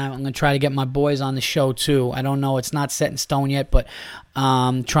good time. I'm going to try to get my boys on the show, too. I don't know. It's not set in stone yet, but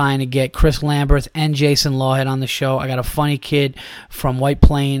trying to get Chris Lamberth and Jason Lawhead on the show. I got a funny kid from White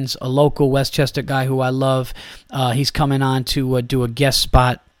Plains, a local Westchester guy who I love. He's coming on to do a guest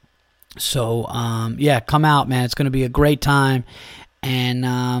spot. So, come out, man. It's going to be a great time. And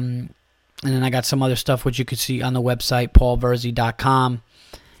then I got some other stuff which you can see on the website, paulverzi.com.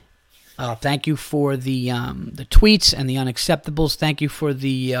 Thank you for the tweets and the unacceptables. Thank you for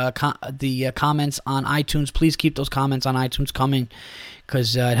the comments on iTunes. Please keep those comments on iTunes coming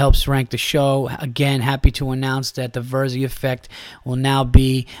because it helps rank the show. Again, happy to announce that the Verzi Effect will now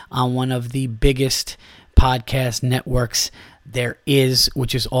be on one of the biggest podcast networks there is,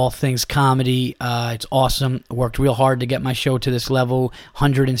 which is All Things Comedy. It's awesome. I worked real hard to get my show to this level,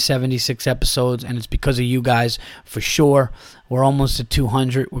 176 episodes, and it's because of you guys for sure. We're almost at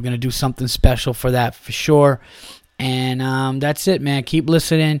 200. We're going to do something special for that for sure. And that's it, man. Keep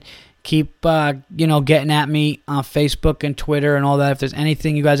listening. Keep, getting at me on Facebook and Twitter and all that. If there's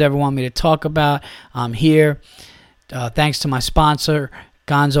anything you guys ever want me to talk about, I'm here. Thanks to my sponsor,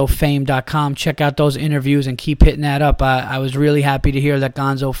 GonzoFame.com. Check out those interviews and keep hitting that up. I was really happy to hear that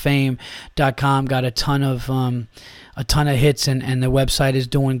GonzoFame.com got a ton of hits, and the website is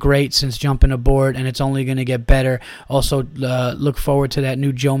doing great since jumping aboard, and it's only going to get better. Also, look forward to that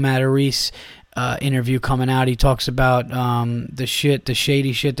new Joe Matarese interview coming out. He talks about the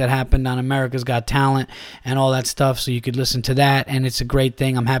shady shit that happened on America's Got Talent and all that stuff, so you could listen to that, and it's a great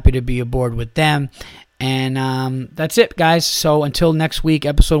thing. I'm happy to be aboard with them. And that's it, guys. So until next week,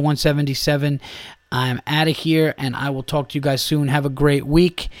 episode 177, I'm out of here, and I will talk to you guys soon. Have a great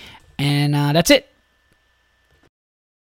week, and that's it.